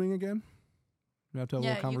about chewing again? We have to have a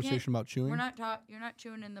little conversation about chewing? You're not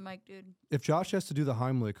chewing in the mic, dude. If Josh has to do the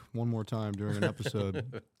Heimlich one more time during an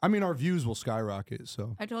episode, I mean, our views will skyrocket,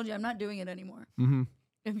 so. I told you, I'm not doing it anymore. Mm-hmm.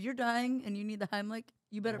 If you're dying and you need the Heimlich,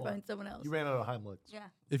 You better find someone else. You ran out of Heimlichs. Yeah.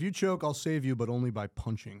 If you choke, I'll save you, but only by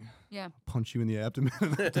punching. Yeah. Punch you in the abdomen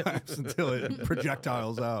enough times until it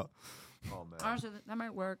projectiles out. Oh man, Honestly, that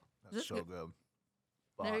might work. that's so good.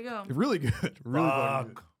 There you go. Really good. Really fucking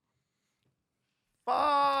good. Fuck.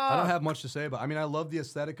 I don't have much to say, but I mean, I love the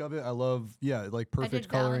aesthetic of it. I love, like perfect did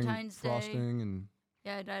coloring, Valentine's Day. frosting, and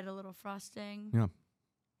Yeah, I dyed a little frosting. Yeah.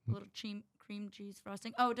 A little cream cheese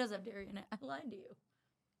frosting. Oh, it does have dairy in it. I lied to you.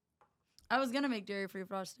 I was gonna make dairy-free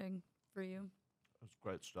frosting for you. That's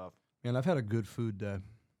great stuff. man, I've had a good food day.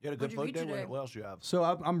 You had a good What'd food you eat day. today? What else do you have? So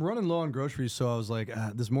I'm running low on groceries, so I was like,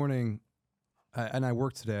 this morning, and I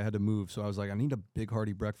worked today. I had to move, so I was like, I need a big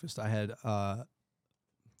hearty breakfast. I had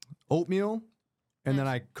oatmeal, and then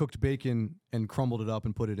I Nice. cooked bacon and crumbled it up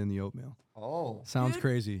and put it in the oatmeal. Oh, Sounds Dude,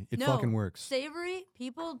 crazy. It no, fucking works. Savory,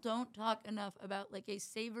 people don't talk enough about like a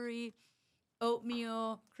savory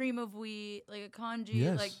oatmeal, cream of wheat, like a congee.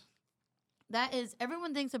 Yes. Like that is,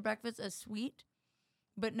 everyone thinks of breakfast as sweet,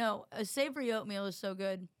 but no, a savory oatmeal is so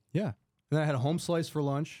good. Yeah. And then I had a home slice for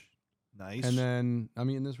lunch, nice. and then I'm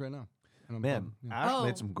eating this right now. And I'm man, pumped. Yeah. Ash Oh.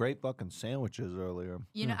 made some great fucking sandwiches earlier.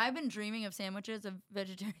 You know, I've been dreaming of sandwiches, of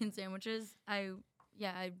vegetarian sandwiches.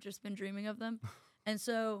 I've just been dreaming of them. And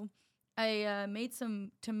so I made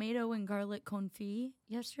some tomato and garlic confit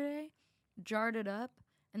yesterday, jarred it up,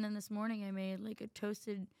 and then this morning I made like a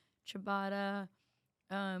toasted ciabatta,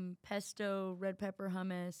 pesto, red pepper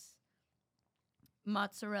hummus,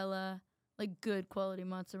 mozzarella, like good quality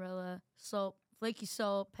mozzarella, salt, flaky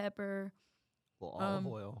salt, pepper,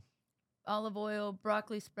 Well, olive oil,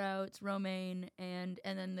 broccoli sprouts, romaine, and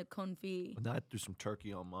then the confit. and then I threw some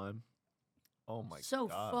turkey on mine. Oh my So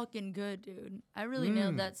god, fucking good, dude. I really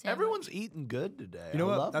nailed that sandwich. everyone's eating good today. You know I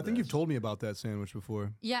what? love I think you've this. told me about that sandwich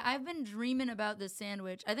before. Yeah, I've been dreaming about this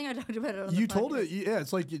sandwich. I think I talked about it on the You told it, podcast. yeah.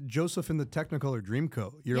 It's like Joseph in the Technicolor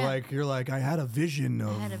Dreamcoat. You're Yeah. like, I had a vision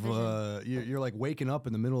of. had a vision. You're like waking up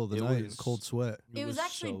in the middle of the It night in was- cold sweat. It was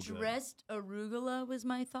actually so good. dressed arugula was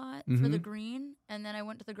my thought for the green, and then I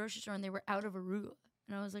went to the grocery store and they were out of arugula,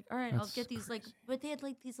 and I was like, all right, I'll That's get these but they had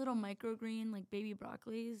like these little microgreen like baby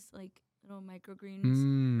broccolis, like little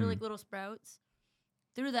microgreens, or like little sprouts.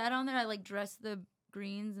 Threw that on there. I like dressed the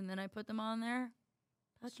greens and then I put them on there.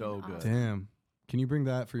 Fucking So good. awesome. Damn. Can you bring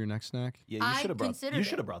that for your next snack? Yeah, you I should have brought. considered You it.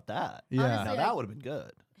 should have brought that. Yeah. Now Honestly, that would have been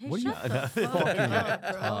good. Hey, What do you- shut the fuck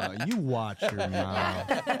up, bro. You watch your mouth.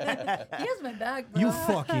 He has my back, bro. You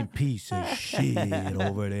fucking piece of shit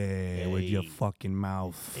over there with your Hey. fucking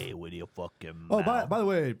mouth. Hey, with your fucking. Oh, by the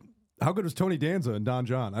way, how good was Tony Danza and Don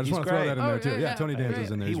John? I just He's want to throw great. that in Oh, there too. yeah, Yeah, yeah, Tony great. Danza's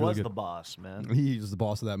in there. he He's really was good. the boss, man. He's the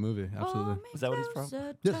boss of that movie. Absolutely. Oh, Is that what he's from?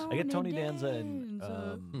 closer, Yes. I get Tony Danza and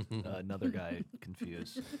Danza. another guy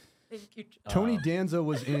confused. Thank you. Tony Danza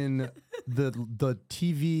was in the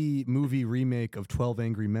TV movie remake of 12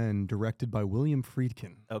 Angry Men, directed by William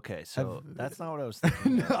Friedkin. Okay, so that's not what I was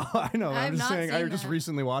thinking. No, I know. I have I'm just not saying. I seen just that.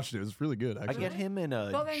 recently watched it. It was really good. I Actually. get him in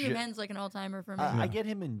a. 12 Angry Men's like an all-timer for me. I get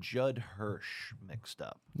him and Judd Hirsch mixed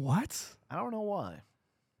up. What? I don't know why.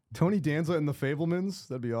 Tony Danza and the Fablemans?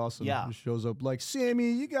 That'd be awesome. Yeah. He shows up like,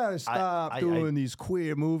 Sammy, you gotta stop doing these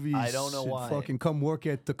queer movies. I don't know and why. Fucking come work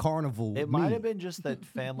at the carnival. It with might me." have been just that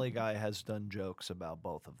Family Guy has done jokes about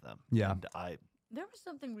both of them. Yeah. And I There was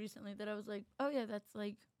something recently that I was like, oh yeah, that's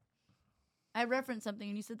like, I referenced something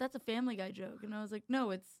and you said that's a Family Guy joke, and I was like, no,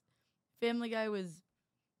 it's Family Guy was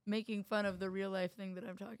making fun of the real life thing that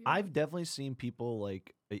I'm talking about. I've definitely seen people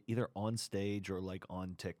like either on stage or like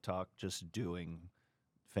on TikTok just doing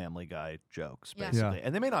Family Guy jokes, Yeah. basically. Yeah.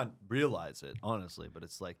 And they may not realize it, honestly, but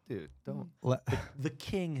it's like, dude, don't. La- The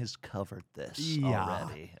king has covered this Yeah.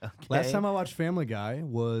 already. Last okay? time I watched Family Guy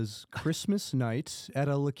was Christmas night at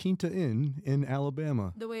a La Quinta Inn in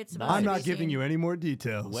Alabama. the way it's supposed I'm to not be giving seen. you any more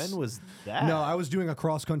details. When was that? No, I was doing a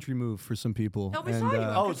cross country move for some people. Oh, we and, saw you.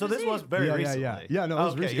 Oh, so this was very Yeah, yeah, recently. yeah. Yeah, no, it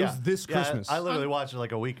was Okay, recent. It was this Yeah, Christmas. I literally watched it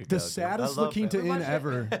like a week ago. the dude. saddest I La love Quinta it. Inn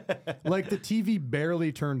ever. Like the TV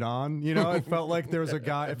barely turned on. You know, it felt like there was a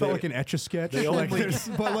guy. It felt like an Etch-a-Sketch. They Like only-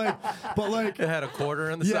 but like. It had a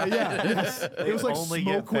quarter in the Yeah, side. yeah, yes. It was like only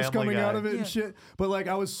get smoke was Family coming out Guy. of it Yeah. and shit. But like,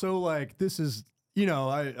 I was so like, this is, you know,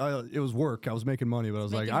 I it was work. I was making money, but I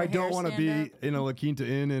was like, Making I your don't hair want to stand be in a La Quinta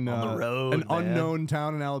Inn in On the road, an man. unknown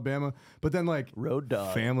town in Alabama. But then like, Road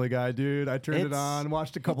Dog. Family Guy, dude. I turned it It's- on,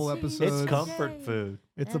 watched a couple It's episodes. It's comfort food.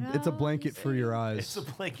 It's a blanket for your eyes. It's a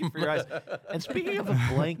blanket for your eyes. And speaking of a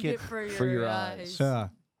blanket For for your your eyes, Yeah.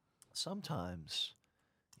 sometimes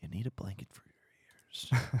you need a blanket for your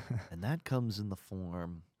ears. And that comes in the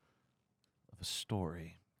form of a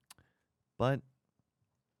story. But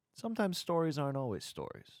sometimes stories aren't always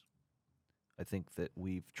stories. I think that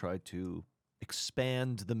we've tried to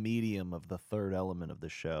expand the medium of the third element of the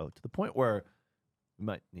show to the point where We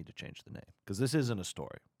might need to change the name because this isn't a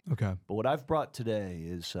story. Okay. But what I've brought today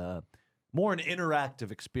is more an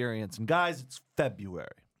interactive experience. And guys, it's February.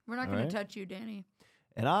 We're not going to touch you, Danny.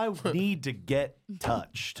 And I need to get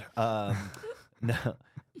touched. No,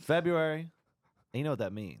 February, and you know what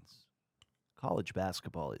that means. College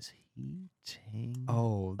basketball is heating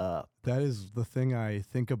up. That is the thing I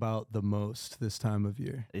think about the most this time of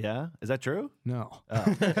year. Yeah? Is that true? No. Oh.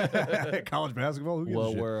 College basketball? Who gives a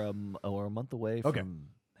shit? We're a month away from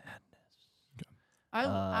madness.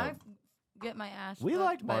 I get my ass. We whooped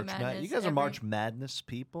liked by March Madness. You guys are every- March Madness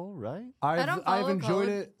people, right? I've follow enjoyed college.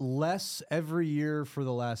 it less every year for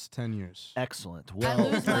the last 10 years. Excellent. I Well,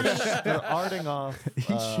 lose money. they're arting off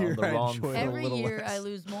Each year the I wrong enjoy it foot. a Every little year I less.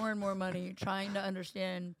 lose more and more money trying to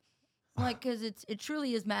understand, like, because it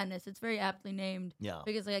truly is madness. It's very aptly named. Yeah.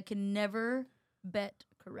 Because like I can never bet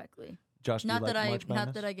correctly. Josh, do you Not like that March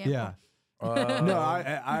Madness? I gamble. Yeah. No,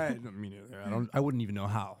 I mean, I wouldn't even know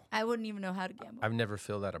how. I wouldn't even know how to gamble. I've never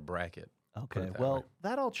filled out a bracket. Okay, it that well, way.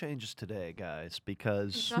 that all changes today, guys,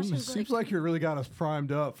 because Josh is Seems like you really got us primed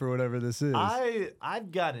up for whatever this is.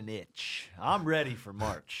 I've got an itch. I'm ready for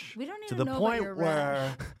March. We don't to even the know about point your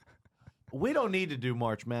where we don't need to do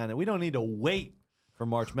March Madness. We don't need to wait for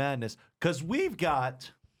March Madness because we've got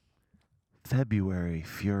February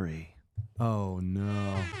Fury. Oh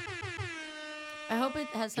no. I hope it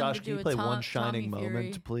has something Josh, to can do you with play One Shining Tommy Fury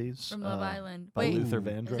Moment, please? from Love Island. By Wait, Luther is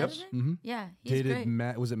that Vandross. his name? Mm-hmm. Yeah, he's Dated,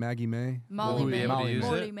 great. was it Maggie May? Molly Will we be May. able to use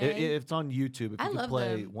Molly it? May. It's on YouTube. If I you could love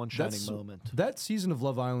play them. One Shining Moment. That season of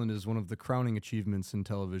Love Island is one of the crowning achievements in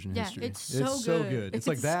television Yeah, history. it's so good. It's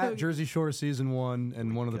like It's that, so Jersey Shore season 1,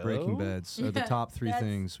 and one of the Breaking go. Beds are the Yeah, top 3 that's-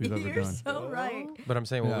 things we've ever You're done. so right. But I'm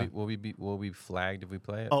saying, Yeah. will we be flagged if we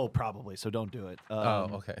play it? Oh, probably. So don't do it.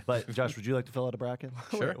 Okay. But Josh, would you like to fill out a bracket?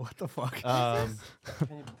 Sure. Wait, what the fuck?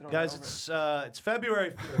 Guys, it's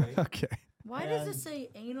February Fury. Okay. Why does it say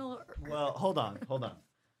anal? Well, hold on.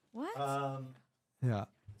 What? Yeah.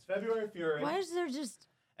 It's February Fury, Why is there just?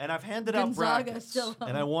 and I've handed out Gonzaga brackets, still on?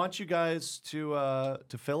 and I want you guys to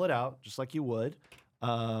fill it out just like you would.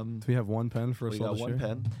 Do we have one pen for us We all got to one share?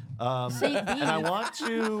 pen, Saint and I Beef. want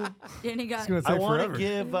to. Danny got. It's gonna I take want forever.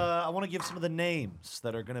 to give some of the names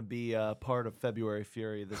that are going to be part of February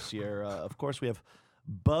Fury this year. Of course, we have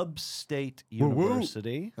Bub State Woo woo.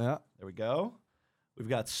 University. Yeah. There we go. We've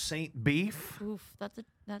got Saint Beef, Oof,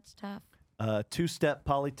 that's tough. Two-Step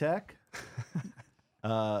Polytech.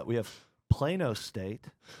 We have Plano State.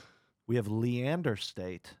 We have Leander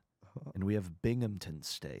State, and we have Binghamton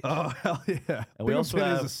State. Oh hell yeah! And we also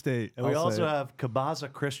Binghamton have is a state. And we I'll say also it. have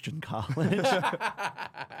Cabaza Christian College.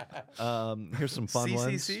 Here's some fun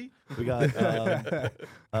CCC? ones.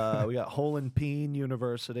 We got Hole and Peen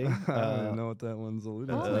University. I don't know what that one's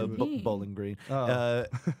alluding Hole to. and but- Peen. Bowling Green. Oh.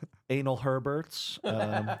 Anal Herberts.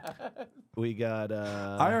 We got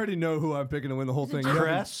I already know who I'm picking to win the whole Is it thing. just-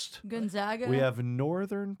 Crest. Gonzaga. We have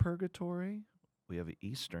Northern Purgatory. We have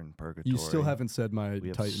Eastern Purgatory. You still haven't said my We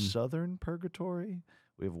have Titan. Southern Purgatory.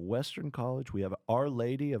 We have Western College. We have Our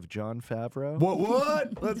Lady of John Favreau.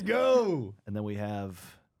 What? Let's go. And then we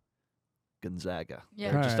have Gonzaga.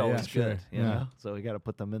 Yeah. They're just Alright, always yeah, good. sure. You Yeah. know? So we got to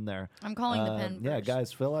put them in there. I'm calling the pen. Yeah, first.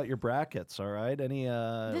 guys, fill out your brackets, all right? Any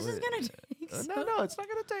This is gonna take. So No, it's not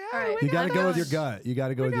gonna take. All right. we You got to got go with your this. gut. You got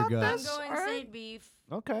to go with your got gut. this. I'm going All right. Saint Beef.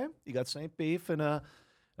 Okay, you got St. Beef in a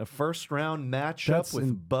first round matchup That's with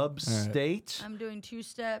in- Bub all right. State. I'm doing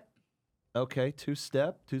two-step. Okay,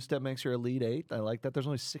 two-step. Two-step makes your Elite Eight. I like that. There's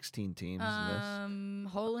only 16 teams in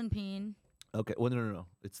Hole and Peen. this. Okay, well, no.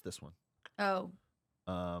 It's this one. Oh.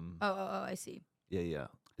 Um, I see. Yeah.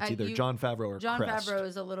 It's either you- John Favreau or John Crest. Favreau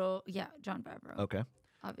is a little. Yeah, John Favreau. Okay,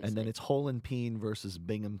 Obviously. and then it's Hole and Peen versus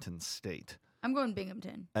Binghamton State. I'm going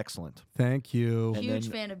Binghamton. Excellent. Thank you. And Huge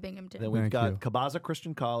then- fan of Binghamton. Then we've Thank got you. Cabaza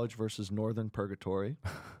Christian College versus Northern Purgatory.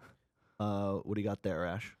 What do you got there,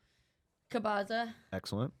 Ash? Cabaza.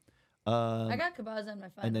 Excellent. I got Cabaza in my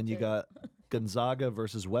final. And then you too. got Gonzaga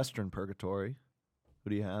versus Western Purgatory. Who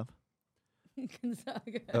do you have?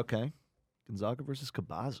 Gonzaga. Okay, Gonzaga versus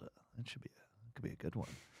Cabaza. That could be a good one.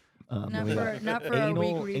 Not then we got not for our weak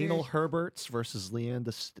Anal readers. Herberts versus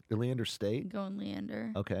Leander State. Going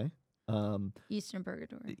Leander. Okay. Eastern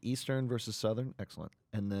Purgatory. Eastern versus Southern. Excellent.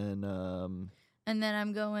 And then And then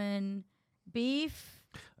I'm going Beef.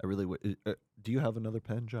 I really would. Do you have another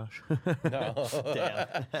pen, Josh? No.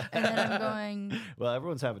 Damn. And then I'm going Well,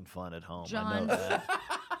 everyone's having fun at home. I John. know that.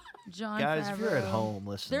 John Guys, if you're at Favreau. home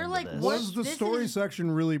listening They're to like, this, what? Was the This story is-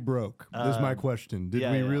 section really broke? Is my question. Did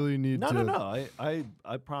we really need to? No.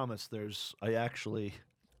 I promise. I actually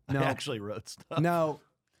wrote stuff. Now,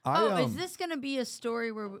 Oh, is this going to be a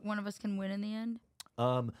story where one of us can win in the end?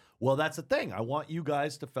 Well, that's the thing. I want you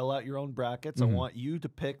guys to fill out your own brackets. I want you to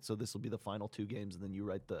pick. So this will be the final 2 games, and then you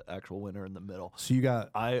write the actual winner in the middle. So you got.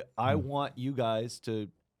 I want you guys to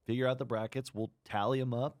figure out the brackets. We'll tally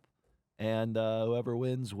them up, and whoever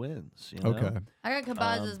wins wins. You know? Okay. I got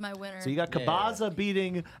Kabaz as my winner. So you got Kabaza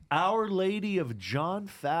beating Our Lady of John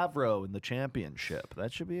Favreau in the championship.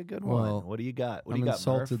 That should be a good one. What do you got? What do you got,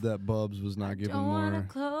 insulted Murph? that Bubs was not giving don't wanna more.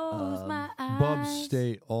 close my eyes. Bubs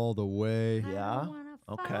State all the way. Yeah.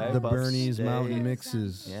 Okay. The Bubs Bernie's State. Mountain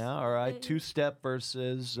Mixes. Yeah, all right. 2-step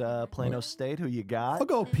versus Plano State. Who you got? I'll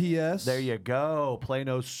go PS. There you go.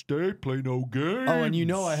 Plano State, Plano Games. Oh, and you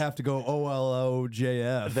know I have to go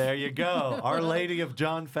OLOJF. There you go. Our Lady of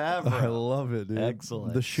John Favreau. I love it, dude.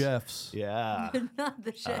 Excellent. The chefs. Yeah. Not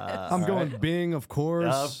the chef. I'm going Bing, of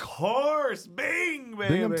course. Of course. Bing,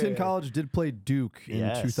 baby. Binghamton College did play Duke in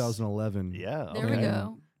Yes. 2011. Yeah. There we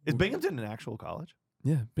go. Is Binghamton an actual college?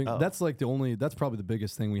 Yeah, Oh. that's like that's probably the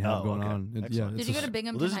biggest thing we have going on. Excellent. Did you go to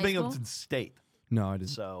Binghamton Well, this is High Binghamton State. No, I didn't.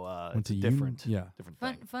 So Went it's to different. Different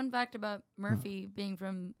thing. Fun fact about Murphy being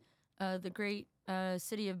from the great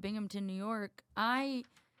city of Binghamton, New York. I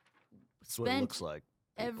That's what it spent looks like.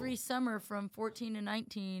 every summer from 14 to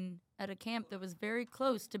 19 at a camp that was very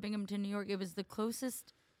close to Binghamton, New York. It was the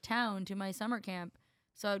closest town to my summer camp.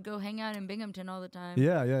 So I'd go hang out in Binghamton all the time.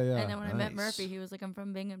 Yeah. And then when I met Nice. Murphy, he was like, I'm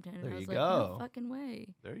from Binghamton. And There I was you like, go. no fucking way.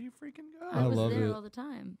 There you freaking go. I was love there it. all the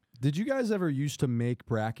time. Did you guys ever used to make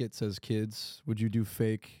brackets as kids? Would you do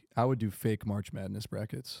fake? I would do fake March Madness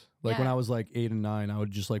brackets. Like when Yeah. I was like 8 and 9, I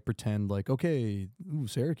would just like pretend like, okay,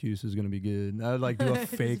 Syracuse is gonna be good. I would like do a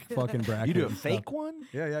fake fucking bracket. You do a and fake stuff. one?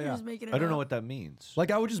 Yeah. You're just making it I don't know up. what that means.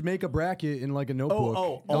 Like I would just make a bracket in like a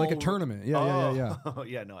notebook, like a tournament. Yeah. Oh,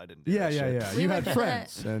 yeah, no, I didn't do Yeah. that shit. Yeah. We You would had do that-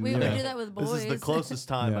 friends, and we yeah. would do that with boys. This is the closest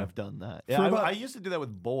time Yeah. I've done that. For Yeah, about- I used to do that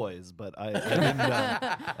with boys, but I didn't,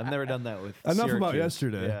 I've never done that with Enough about Syracuse.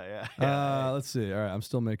 yesterday. Yeah. Let's see. All right, I'm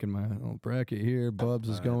still making my little bracket here. Bubs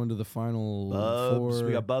is going to the final Bubs, 4.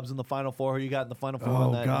 we got Bubs in the final 4. Who you got in the final 4 Oh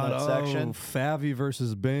in that God! section? Favy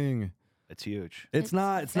versus Bing. It's huge. It's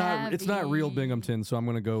not real Favy. Binghamton, so I'm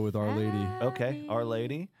gonna go with Our Lady. Okay, Our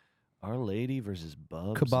Lady versus Bubs.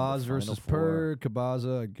 in the Kabaz final versus 4. Per.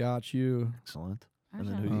 Kabaza, I got you. Excellent. And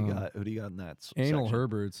then Okay. who do you got? Who do you got in that Anal section?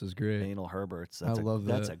 Herberts is great. Anal Herberts. I love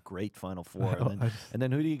That's that. a great final 4. And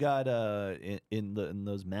then who do you got in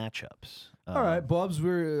those matchups? All right, Bubs.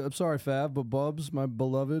 I'm sorry, Fav, but Bubs, my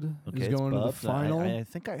beloved, Okay, is it's going to the Bubs. final I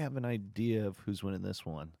think I have an idea of who's winning this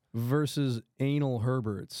one. versus Anal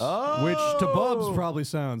Herberts, Oh! which to Bubs probably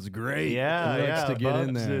sounds great. Yeah, He likes yeah. to get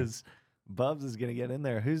in there. Bubs is gonna get in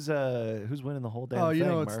there. Who's winning the whole damn Oh, thing? you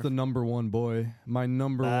know, it's Murph? the number one boy. My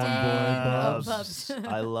number one boy, Dang. Bubs. Bubs.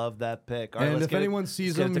 I love that pick. All right, And let's if get it- anyone let's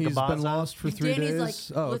sees get it him, to he's been Kabaza. lost for 3 Danny's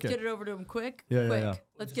days. like, Oh, let's okay. get it over to him quick. Yeah, yeah, quick. yeah.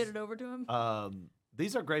 Let's get it over to him.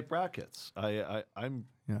 These are great brackets. I'm.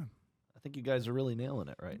 Yeah. I think you guys are really nailing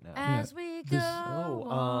it right now. As we go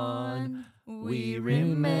on, we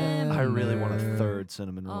remember. remember. I really want a third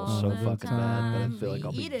cinnamon roll all so the fucking bad, but I time feel like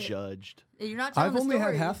I'll we be eat it. judged. You're not telling I've the only had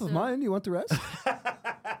story, half of so- mine. You want the rest? Do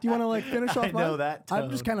you want to like finish off I mine? know that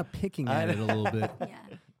I'm just tone. kind of picking I at it a little bit. Yeah.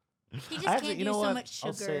 He just Actually, can't you do know so what? much sugar.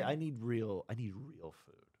 I'll say I need real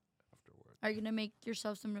food afterward. Are you gonna make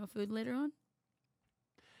yourself some real food later on?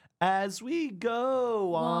 As we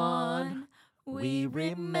go on, we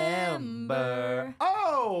remember.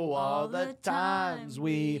 Oh, all the times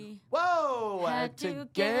we had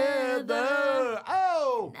together.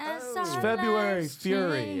 Oh, As it's our February lives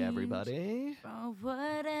Fury, change. everybody. Or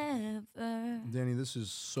whatever. Danny, this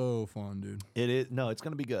is so fun, dude. It is no, it's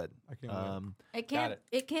gonna be good. I can't wait. It can't.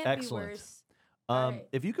 It can't Excellent. be worse. Alright.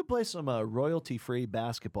 If you could play some royalty-free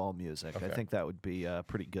basketball music, I Okay. think that would be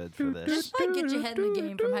pretty good for this. Just like get your head in the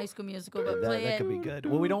game from High School Musical, but play that it. could be good.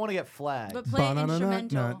 Well, we don't want to get flagged. But play it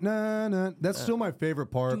instrumental. Ba-na-na-na-na-na. That's still my favorite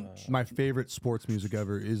part. My favorite sports music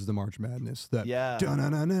ever is the March Madness. That Yeah.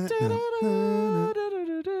 da-na-na-na-na-na-na.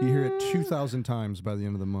 You hear it 2,000 times by the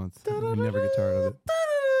end of the month. You never get tired of it.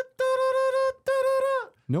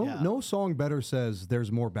 No, Yeah. no song better says there's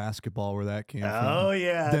more basketball where that came from. Oh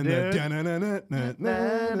yeah, Than the dude.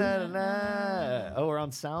 da-na-na-na-na-na. Oh, we're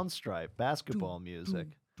on Soundstripe, basketball music.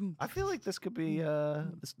 I feel like this could be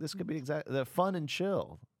this could be exactly fun and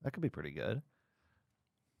chill. That could be pretty good.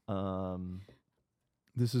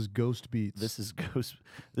 This is Ghost Beats. This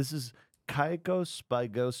is Kaikos by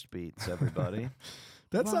Ghost Beats, everybody.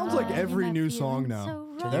 That sounds like Why every am I new feeling song so now.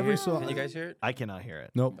 wrong? Every song. Can you guys hear it? I cannot hear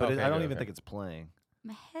it. Nope. But Okay, I don't good, even okay. think it's playing.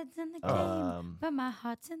 My head's in the game, but my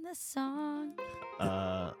heart's in the song.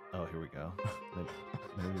 Oh, here we go.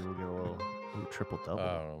 Maybe we'll get a little triple I double.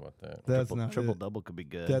 don't know about that. That's not triple it. double could be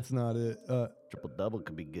good. That's not it. Triple double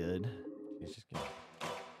could be good. He's just kidding.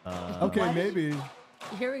 Okay, maybe.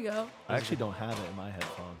 Here we go. I actually don't have it in my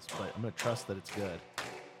headphones, but I'm gonna trust that it's good.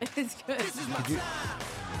 It's good. Could you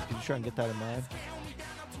try and get that in mine?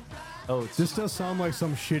 Oh, This does sound like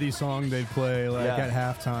some shitty song they'd play at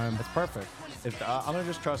halftime. It's perfect. I'm gonna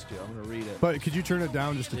just trust you. I'm gonna read it. But could you turn it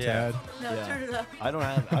down just a tad? No, turn it up. I don't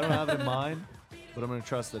have it in mine, but I'm gonna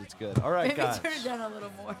trust that it's good. All right, Maybe guys. turn it down a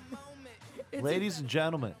little more. Ladies and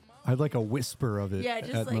gentlemen. I'd like a whisper of it. Yeah,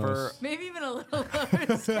 just like most. maybe even a little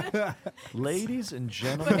lower. Ladies and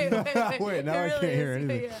gentlemen. Wait, now I can't hear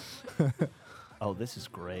anything. Yeah. Oh, this is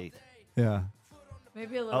great. Yeah.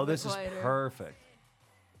 Maybe a little bit this quieter. is perfect.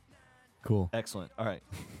 Cool. Excellent. All right,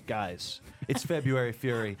 guys, it's February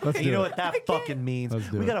Fury. Let's And do you know it. what that fucking means? Let's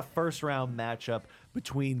do We it. got a first round matchup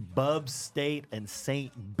between Bub State and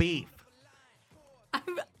Saint Beef.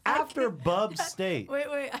 After Bub State. Wait,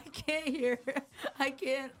 I can't hear. I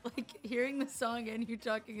can't hearing the song and you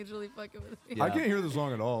talking is really fucking with me. Yeah. I can't hear the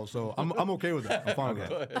song at all, so I'm okay with that. I'm fine with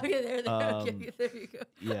that. Okay, there you go.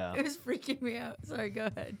 Yeah. It was freaking me out. Sorry, go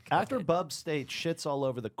ahead. After Bub State shits all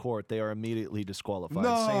over the court, they are immediately disqualified.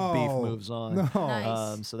 No. Saint Beef moves on. No.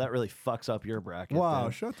 Nice. So that really fucks up your bracket. Wow,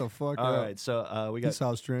 then. shut the fuck All up. right, so we got This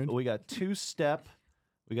house trained. we got two-step.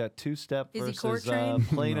 We got two-step Is he court versus trained?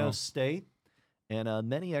 Plano No. State. And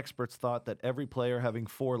many experts thought that every player having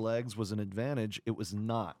 4 legs was an advantage. It was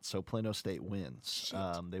not. So Plano State wins.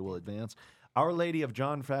 They will advance. Our Lady of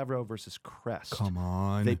John Favreau versus Crest. Come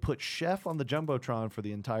on. They put Chef on the Jumbotron for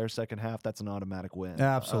the entire second half. That's an automatic win.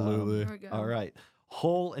 Absolutely. There we go. All right.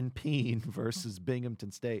 Hull and Peen versus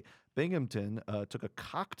Binghamton State. Binghamton took a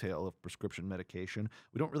cocktail of prescription medication.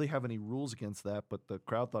 We don't really have any rules against that, but the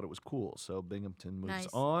crowd thought it was cool. So Binghamton moves Nice.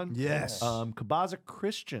 on. Yes. Kabaza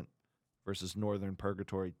Christian versus Northern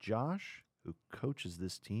Purgatory. Josh, who coaches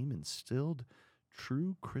this team, instilled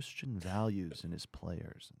true Christian values in his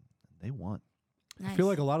players, and they won. Nice. I feel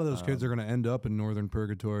like a lot of those kids are going to end up in Northern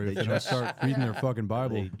Purgatory if they don't start reading their fucking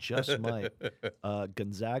Bible. They just might.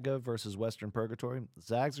 Gonzaga versus Western Purgatory.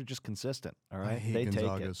 Zags are just consistent. All right, I hate they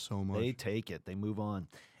Gonzaga take it. so much. They take it. They move on.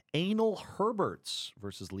 Anal Herberts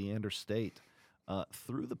versus Leander State.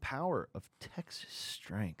 Through the power of Texas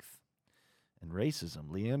strength and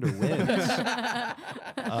racism, Leander wins. I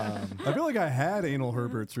feel like I had anal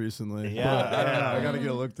Herberts recently. Yeah, but I don't know. yeah. I got to get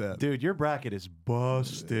it looked at. Dude, your bracket is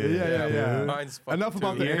busted. Yeah. Mine's fucked Enough too.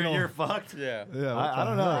 about the anal. You're fucked. Yeah. Yeah, what I the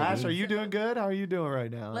don't know. hell, Ash, dude? are you doing good? How are you doing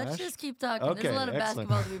right now? Let's Ash? just keep talking. Okay, There's a lot of excellent.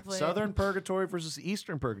 basketball to be played. Southern Purgatory versus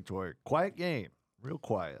Eastern Purgatory. Quiet game. Real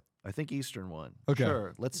quiet. I think Eastern won. Okay.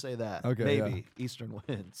 Sure. Let's say that. Okay, Maybe Eastern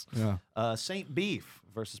wins. Yeah. St. Beef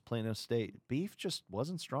versus Plano State. Beef just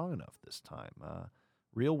wasn't strong enough this time.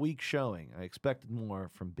 Real weak showing. I expected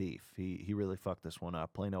more from Beef. He really fucked this one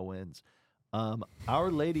up. Plano wins.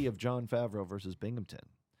 Our Lady of John Favreau versus Binghamton.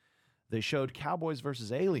 They showed Cowboys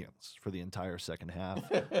versus Aliens for the entire second half.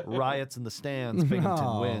 Riots in the stands.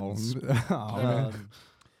 Binghamton wins. Oh, man.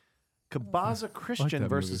 Kabaza Christian that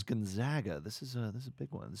versus Gonzaga. This is a big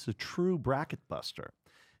one. This is a true bracket buster.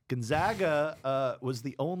 Gonzaga was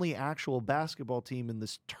the only actual basketball team in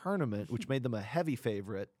this tournament, which made them a heavy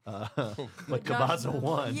favorite. But Kabaza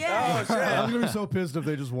won. Yeah. I'm going to be so pissed if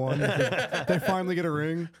they just won. They finally get a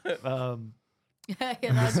ring. Yeah,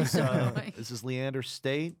 that'd be so annoying. This is Leander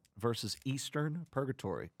State versus Eastern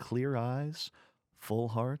Purgatory. Clear eyes, full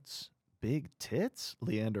hearts, big tits.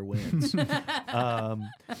 Leander wins.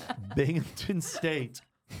 Binghamton State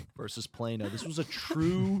versus Plano. This was a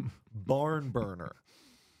true barn burner.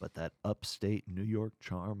 But that upstate New York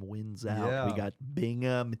charm wins out. Yeah. We got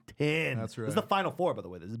Binghamton. That's This is right. the Final Four, by the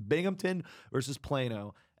way. This is Binghamton versus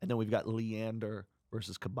Plano. And then we've got Leander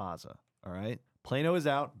versus Kabaza. All right? Plano is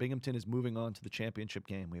out. Binghamton is moving on to the championship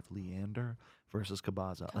game. We have Leander versus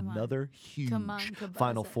Kabaza. Come on. Another huge Come on, Kabaza.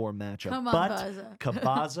 Final Four matchup. Come on, but Baza.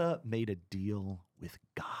 Kabaza made a deal with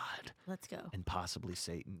God Let's go. and possibly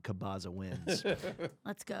Satan. Kabaza wins.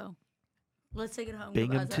 Let's go. Let's take it home.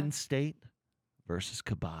 Binghamton Kabaza. State versus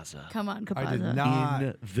Kabaza. Come on, Kabaza. I did not.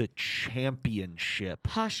 In the championship.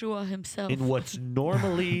 Pashua himself. In what's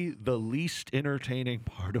normally the least entertaining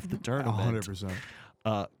part of the tournament. 100%.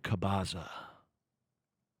 Kabaza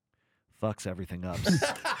fucks everything up.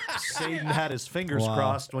 Satan had his fingers Wow.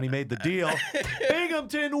 crossed when he made the deal.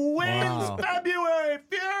 Binghamton wins Wow. February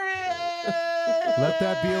Fury! Let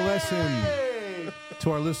that be a lesson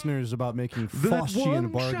to our listeners about making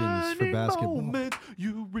Faustian bargains for basketball. Moment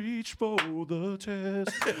you reach for the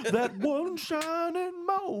test. That one shining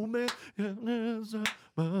moment.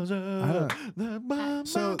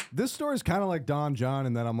 So this story is kind of like Don John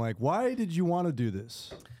in that I'm like, why did you want to do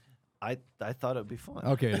this? I thought it'd be fun.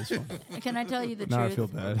 Okay, it's fun. Can I tell you the Now I truth? feel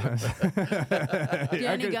bad.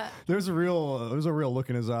 Danny got. There's a real look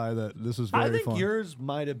in his eye that this is very I think fun. yours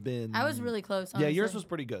might have been. I was really close. Yeah, Honestly. yours was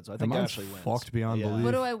pretty good. So I And think mine's Ashley wins. fucked beyond belief.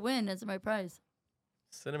 What do I win as my prize?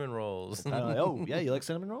 Cinnamon rolls. Oh yeah, you like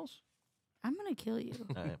cinnamon rolls? I'm gonna kill you.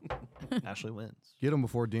 All right. Ashley wins. Get him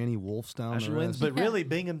before Danny wolfs down. Ashley the wins, rest. but really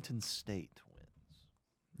Binghamton State wins.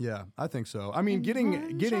 Yeah, I think so. I mean, And getting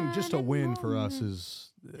one just a shining win for us moment.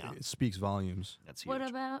 is it speaks volumes. That's huge. What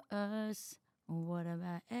about us? What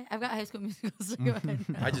about? I've got High School Musical. So go ahead.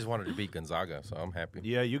 I just wanted to beat Gonzaga, so I'm happy.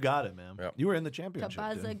 Yeah, you got it, man. Yep. You were in the championship.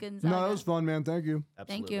 Cabaza dude. Gonzaga. No, that was fun, man. Thank you.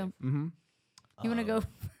 Thank you. Mm-hmm. You want to go?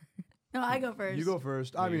 No, I go first. You go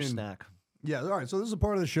first. I Your mean, snack. yeah. All right. So this is a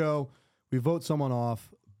part of the show. We vote someone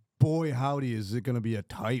off. Boy, howdy, is it going to be a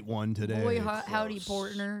tight one today? Boy, howdy,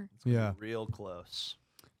 Close. Portner. Yeah. Real close.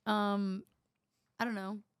 I don't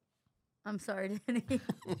know. I'm sorry, Danny.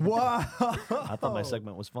 Wow. I thought my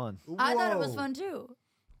segment was fun. I thought it was fun too,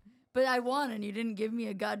 but I won, and you didn't give me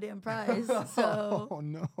a goddamn prize. So. Oh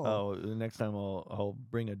no. Oh, next time I'll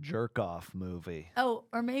bring a jerk off movie. Oh,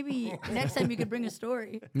 or maybe next time you could bring a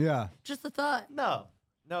story. Yeah. Just a thought. No.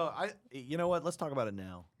 You know what? Let's talk about it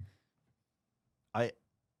now.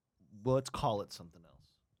 Well, let's call it something else.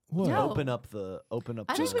 What? No. Open up the.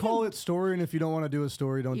 I Just think we call it story, and if you don't want to do a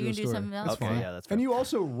story, don't You do a can do story. something else That's for fine. it. Yeah, that's fair. And you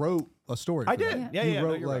also wrote a story. I for did. that. Yeah, you yeah. wrote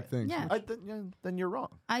no, you're like right. things. Yeah. Then you're wrong.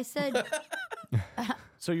 I said,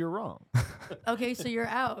 So you're wrong. okay, so you're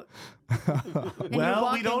out. And you're Well, we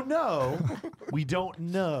walking- don't know. We don't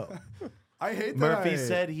know. I hate that. Murphy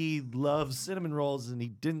said he loves cinnamon rolls and he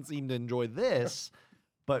didn't seem to enjoy this,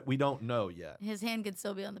 but we don't know yet. His hand could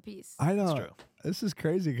still be on the piece. I know. That's true. This is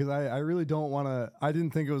crazy because I really don't want to. I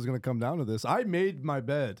didn't think it was going to come down to this. I made my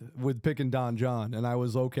bed with picking Don John, and I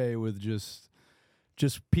was okay with just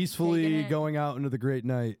Taking peacefully it. going out into the great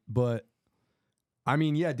night. But I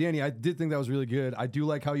mean, yeah, Danny, I did think that was really good. I do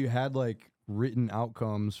like how you had like written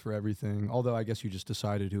outcomes for everything. Although I guess you just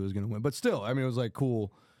decided who was going to win. But still, I mean, it was like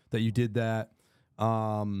cool that you did that.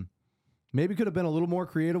 Maybe could have been a little more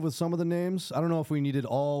creative with some of the names. I don't know if we needed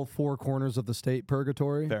all four corners of the state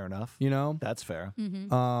purgatory. Fair enough. You know? That's fair.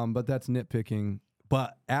 But that's nitpicking.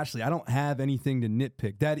 But Ashley, I don't have anything to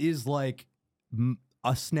nitpick. That is like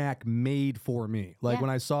a snack made for me. Like Yeah. when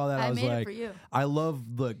I saw that, I was made it like, for you. I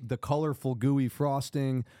love the colorful gooey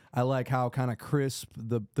frosting. I like how kind of crisp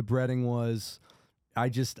the breading was.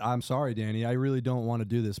 I'm sorry, Danny. I really don't want to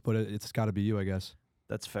do this, but it's got to be you, I guess.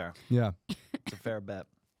 That's fair. Yeah. It's a fair bet.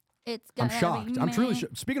 It's I'm gotta shocked. be I'm truly me.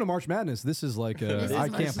 shocked. Speaking of March Madness, this is like This is I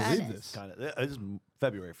March can't believe Madness. this. Kind of. This is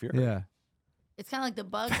February Fury. Yeah. It's kind of like the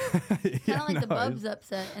bug. Yeah, Kind of like the no, Bub's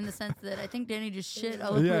upset in the sense that I think Danny just shit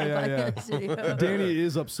all over Yeah, the yeah, yeah. podcast studio. Danny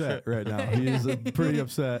is upset right now. He is pretty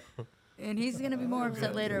upset. And he's going to be more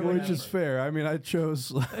upset later. Which is fair. I mean, I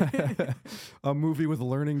chose a movie with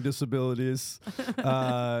learning disabilities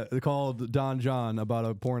called Don John about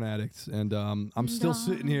a porn addict. And I'm still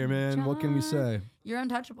sitting here, man. What can we say? You're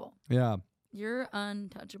untouchable. Yeah. You're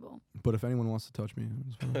untouchable. But if anyone wants to touch me,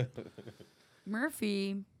 it's fine.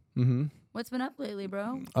 Murphy, Mm-hmm. what's been up lately,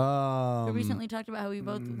 bro? We recently talked about how we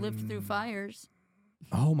both lived through fires.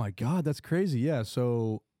 Oh, my God. That's crazy. Yeah.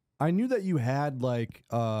 So I knew that you had like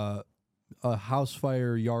a house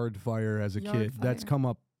fire, yard fire as a Yard kid. That's fire. come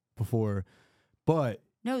up before. But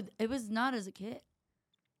No, it was not as a kid.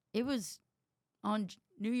 It was on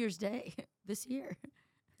New Year's Day this year.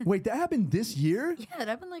 wait, that happened this year? Yeah, it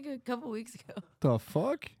happened like a couple weeks ago. The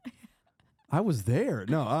fuck? I was there.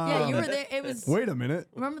 No. Yeah, you were there. It was. Wait a minute.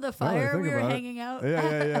 Remember the I fire think we were about it. hanging out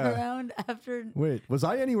Yeah. around after? Wait, was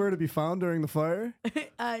I anywhere to be found during the fire?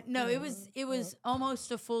 No, it was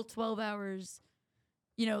almost a full 12 hours.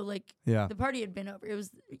 You know, like Yeah. the party had been over. It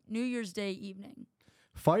was New Year's Day evening.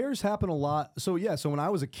 Fires happen a lot. So yeah, so when I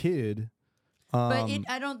was a kid, But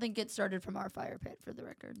I don't think it started from our fire pit, for the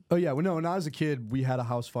record. oh yeah, well, no, when I was a kid, we had a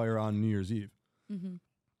house fire on New Year's Eve.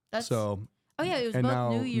 That's, So oh yeah, it was and both now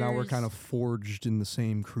New Year's. now we're kind of forged in the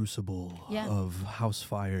same crucible Yeah. of house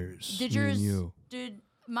fires. Did me and yours? you. Did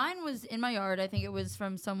mine was in my yard? I think it was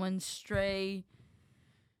from someone's stray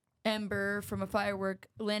ember from a firework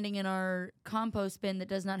landing in our compost bin that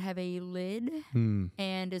does not have a lid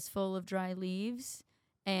and is full of dry leaves.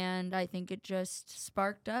 And I think it just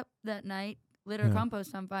sparked up that night, lit our Yeah.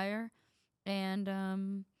 compost on fire,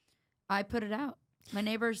 and I put it out. My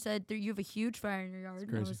neighbor said, "You have a huge fire in your yard," and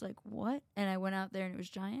I crazy. was like, "What?" And I went out there, and it was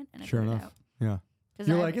giant, and I Sure put it enough. out. Yeah. 'Cause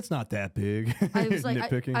You're I like, it's not that big. I was like,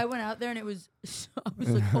 nitpicking. I went out there and it was, I was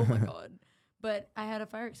like, oh my God. But I had a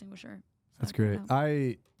fire extinguisher. So That's I put it great. out.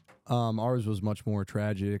 Ours was much more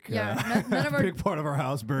tragic. Yeah, none of our big part of our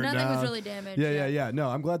house burned down. Nothing was really damaged. Yeah. No,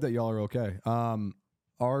 I'm glad that y'all are okay.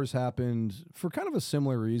 Ours happened for kind of a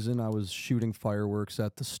similar reason. I was shooting fireworks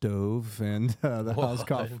at the stove, and the house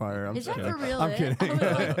caught fire. I'm Is just that kidding. for real? I'm kidding. I was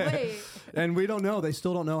like, wait. And we don't know. They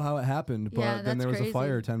still don't know how it happened. But Yeah, then there was that's a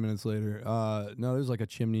fire crazy. 10 minutes later. No, there's like a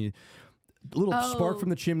chimney, a little spark from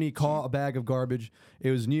the chimney, caught a bag of garbage.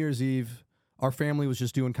 It was New Year's Eve. Our family was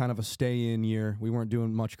just doing kind of a stay-in year. We weren't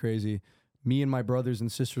doing much crazy. Me and my brothers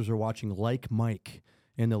and sisters were watching Like Mike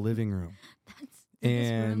in the living room.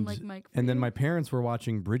 And then my parents were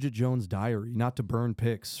watching Bridget Jones' Diary, not to burn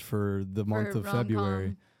pics for the month of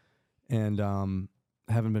February, and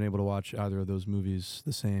haven't been able to watch either of those movies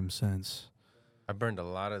the same since. I burned a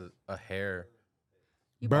lot of hair.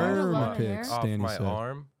 You burned a lot of pics, hair? Off Danny my said.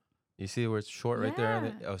 arm. You see where it's short right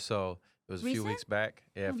there? Yeah. So it was a few weeks back.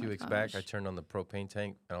 Yeah, Oh a few my weeks back. I gosh. turned on the propane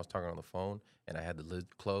tank and I was talking on the phone and I had the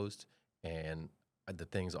lid closed and the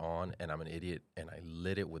thing's on and I'm an idiot and I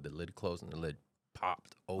lit it with the lid closed and the lid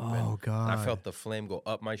popped open. Oh, God. And I felt the flame go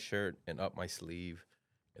up my shirt and up my sleeve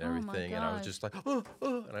and Oh, my everything. And I was gosh. just like,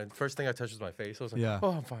 and first thing I touched was my face. I was like, Yeah.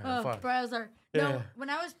 oh, I'm fine, I'm fine. Browser. Yeah. No, when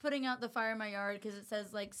I was putting out the fire in my yard, because it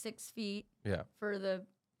says like 6 feet Yeah. for the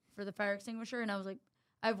fire extinguisher, and I was like,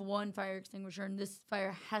 I have one fire extinguisher, and this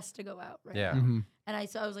fire has to go out right Yeah. now. Mm-hmm. And I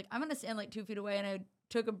was like, I'm gonna stand like 2 feet away, and I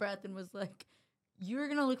took a breath and was like, you're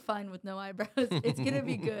gonna look fine with no eyebrows. It's gonna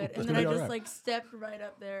be good. And then I just like stepped right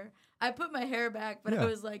up there. I put my hair back, but I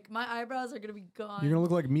was like, my eyebrows are gonna be gone. You're gonna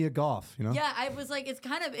look like Mia Goth, you know? Yeah, I was like, it's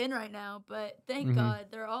kind of in right now, but thank God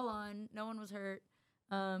they're all on. No one was hurt.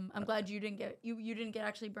 I'm glad you didn't get you didn't get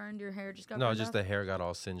actually burned. Your hair just got No, burned just off. the hair got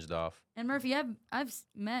all singed off. And Murphy, I've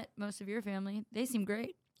met most of your family. They seem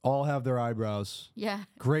great. All have their eyebrows. Yeah.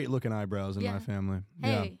 Great looking eyebrows in Yeah. my family.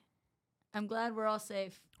 Hey, Yeah. I'm glad we're all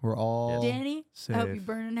safe. We're all Danny, safe. I hope you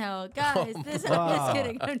burn in hell, guys. I'm Wow. just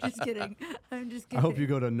kidding. I'm just kidding. I'm just kidding. I hope you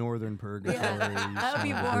go to Northern Purgatory. Yeah, you I hope son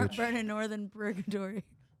you of a bitch. burn in Northern Purgatory.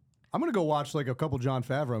 I'm gonna go watch like a couple Jon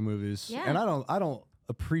Favreau movies. Yeah. And I don't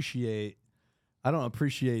appreciate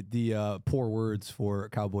the poor words for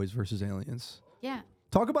Cowboys versus Aliens. Yeah.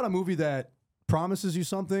 Talk about a movie that promises you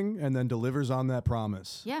something and then delivers on that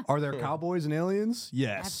promise. Yeah. Are there cowboys and aliens?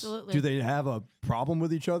 Yes. Absolutely. Do they have a problem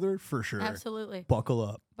with each other? For sure. Absolutely. Buckle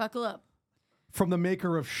up. Buckle up. From the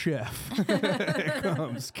maker of Chef, here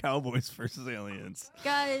comes Cowboys versus Aliens.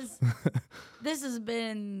 Guys, this has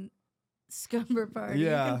been Scumberparty.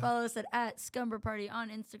 Yeah. You can follow us at Scumberparty on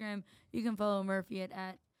Instagram. You can follow Murphy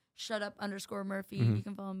at shutup_Murphy. You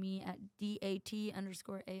can follow me at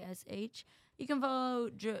DAT_ASH. You can follow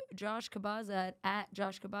Josh Cabaza at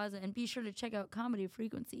Josh Cabaza. And be sure to check out Comedy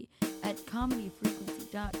Frequency at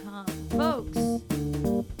comedyfrequency.com. Folks,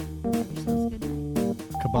 have yourselves a good night.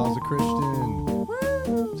 Cabaza Christian. Woo!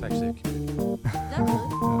 It's actually a community.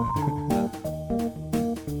 Definitely.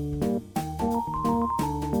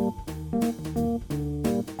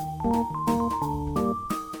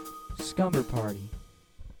 Scumberparty.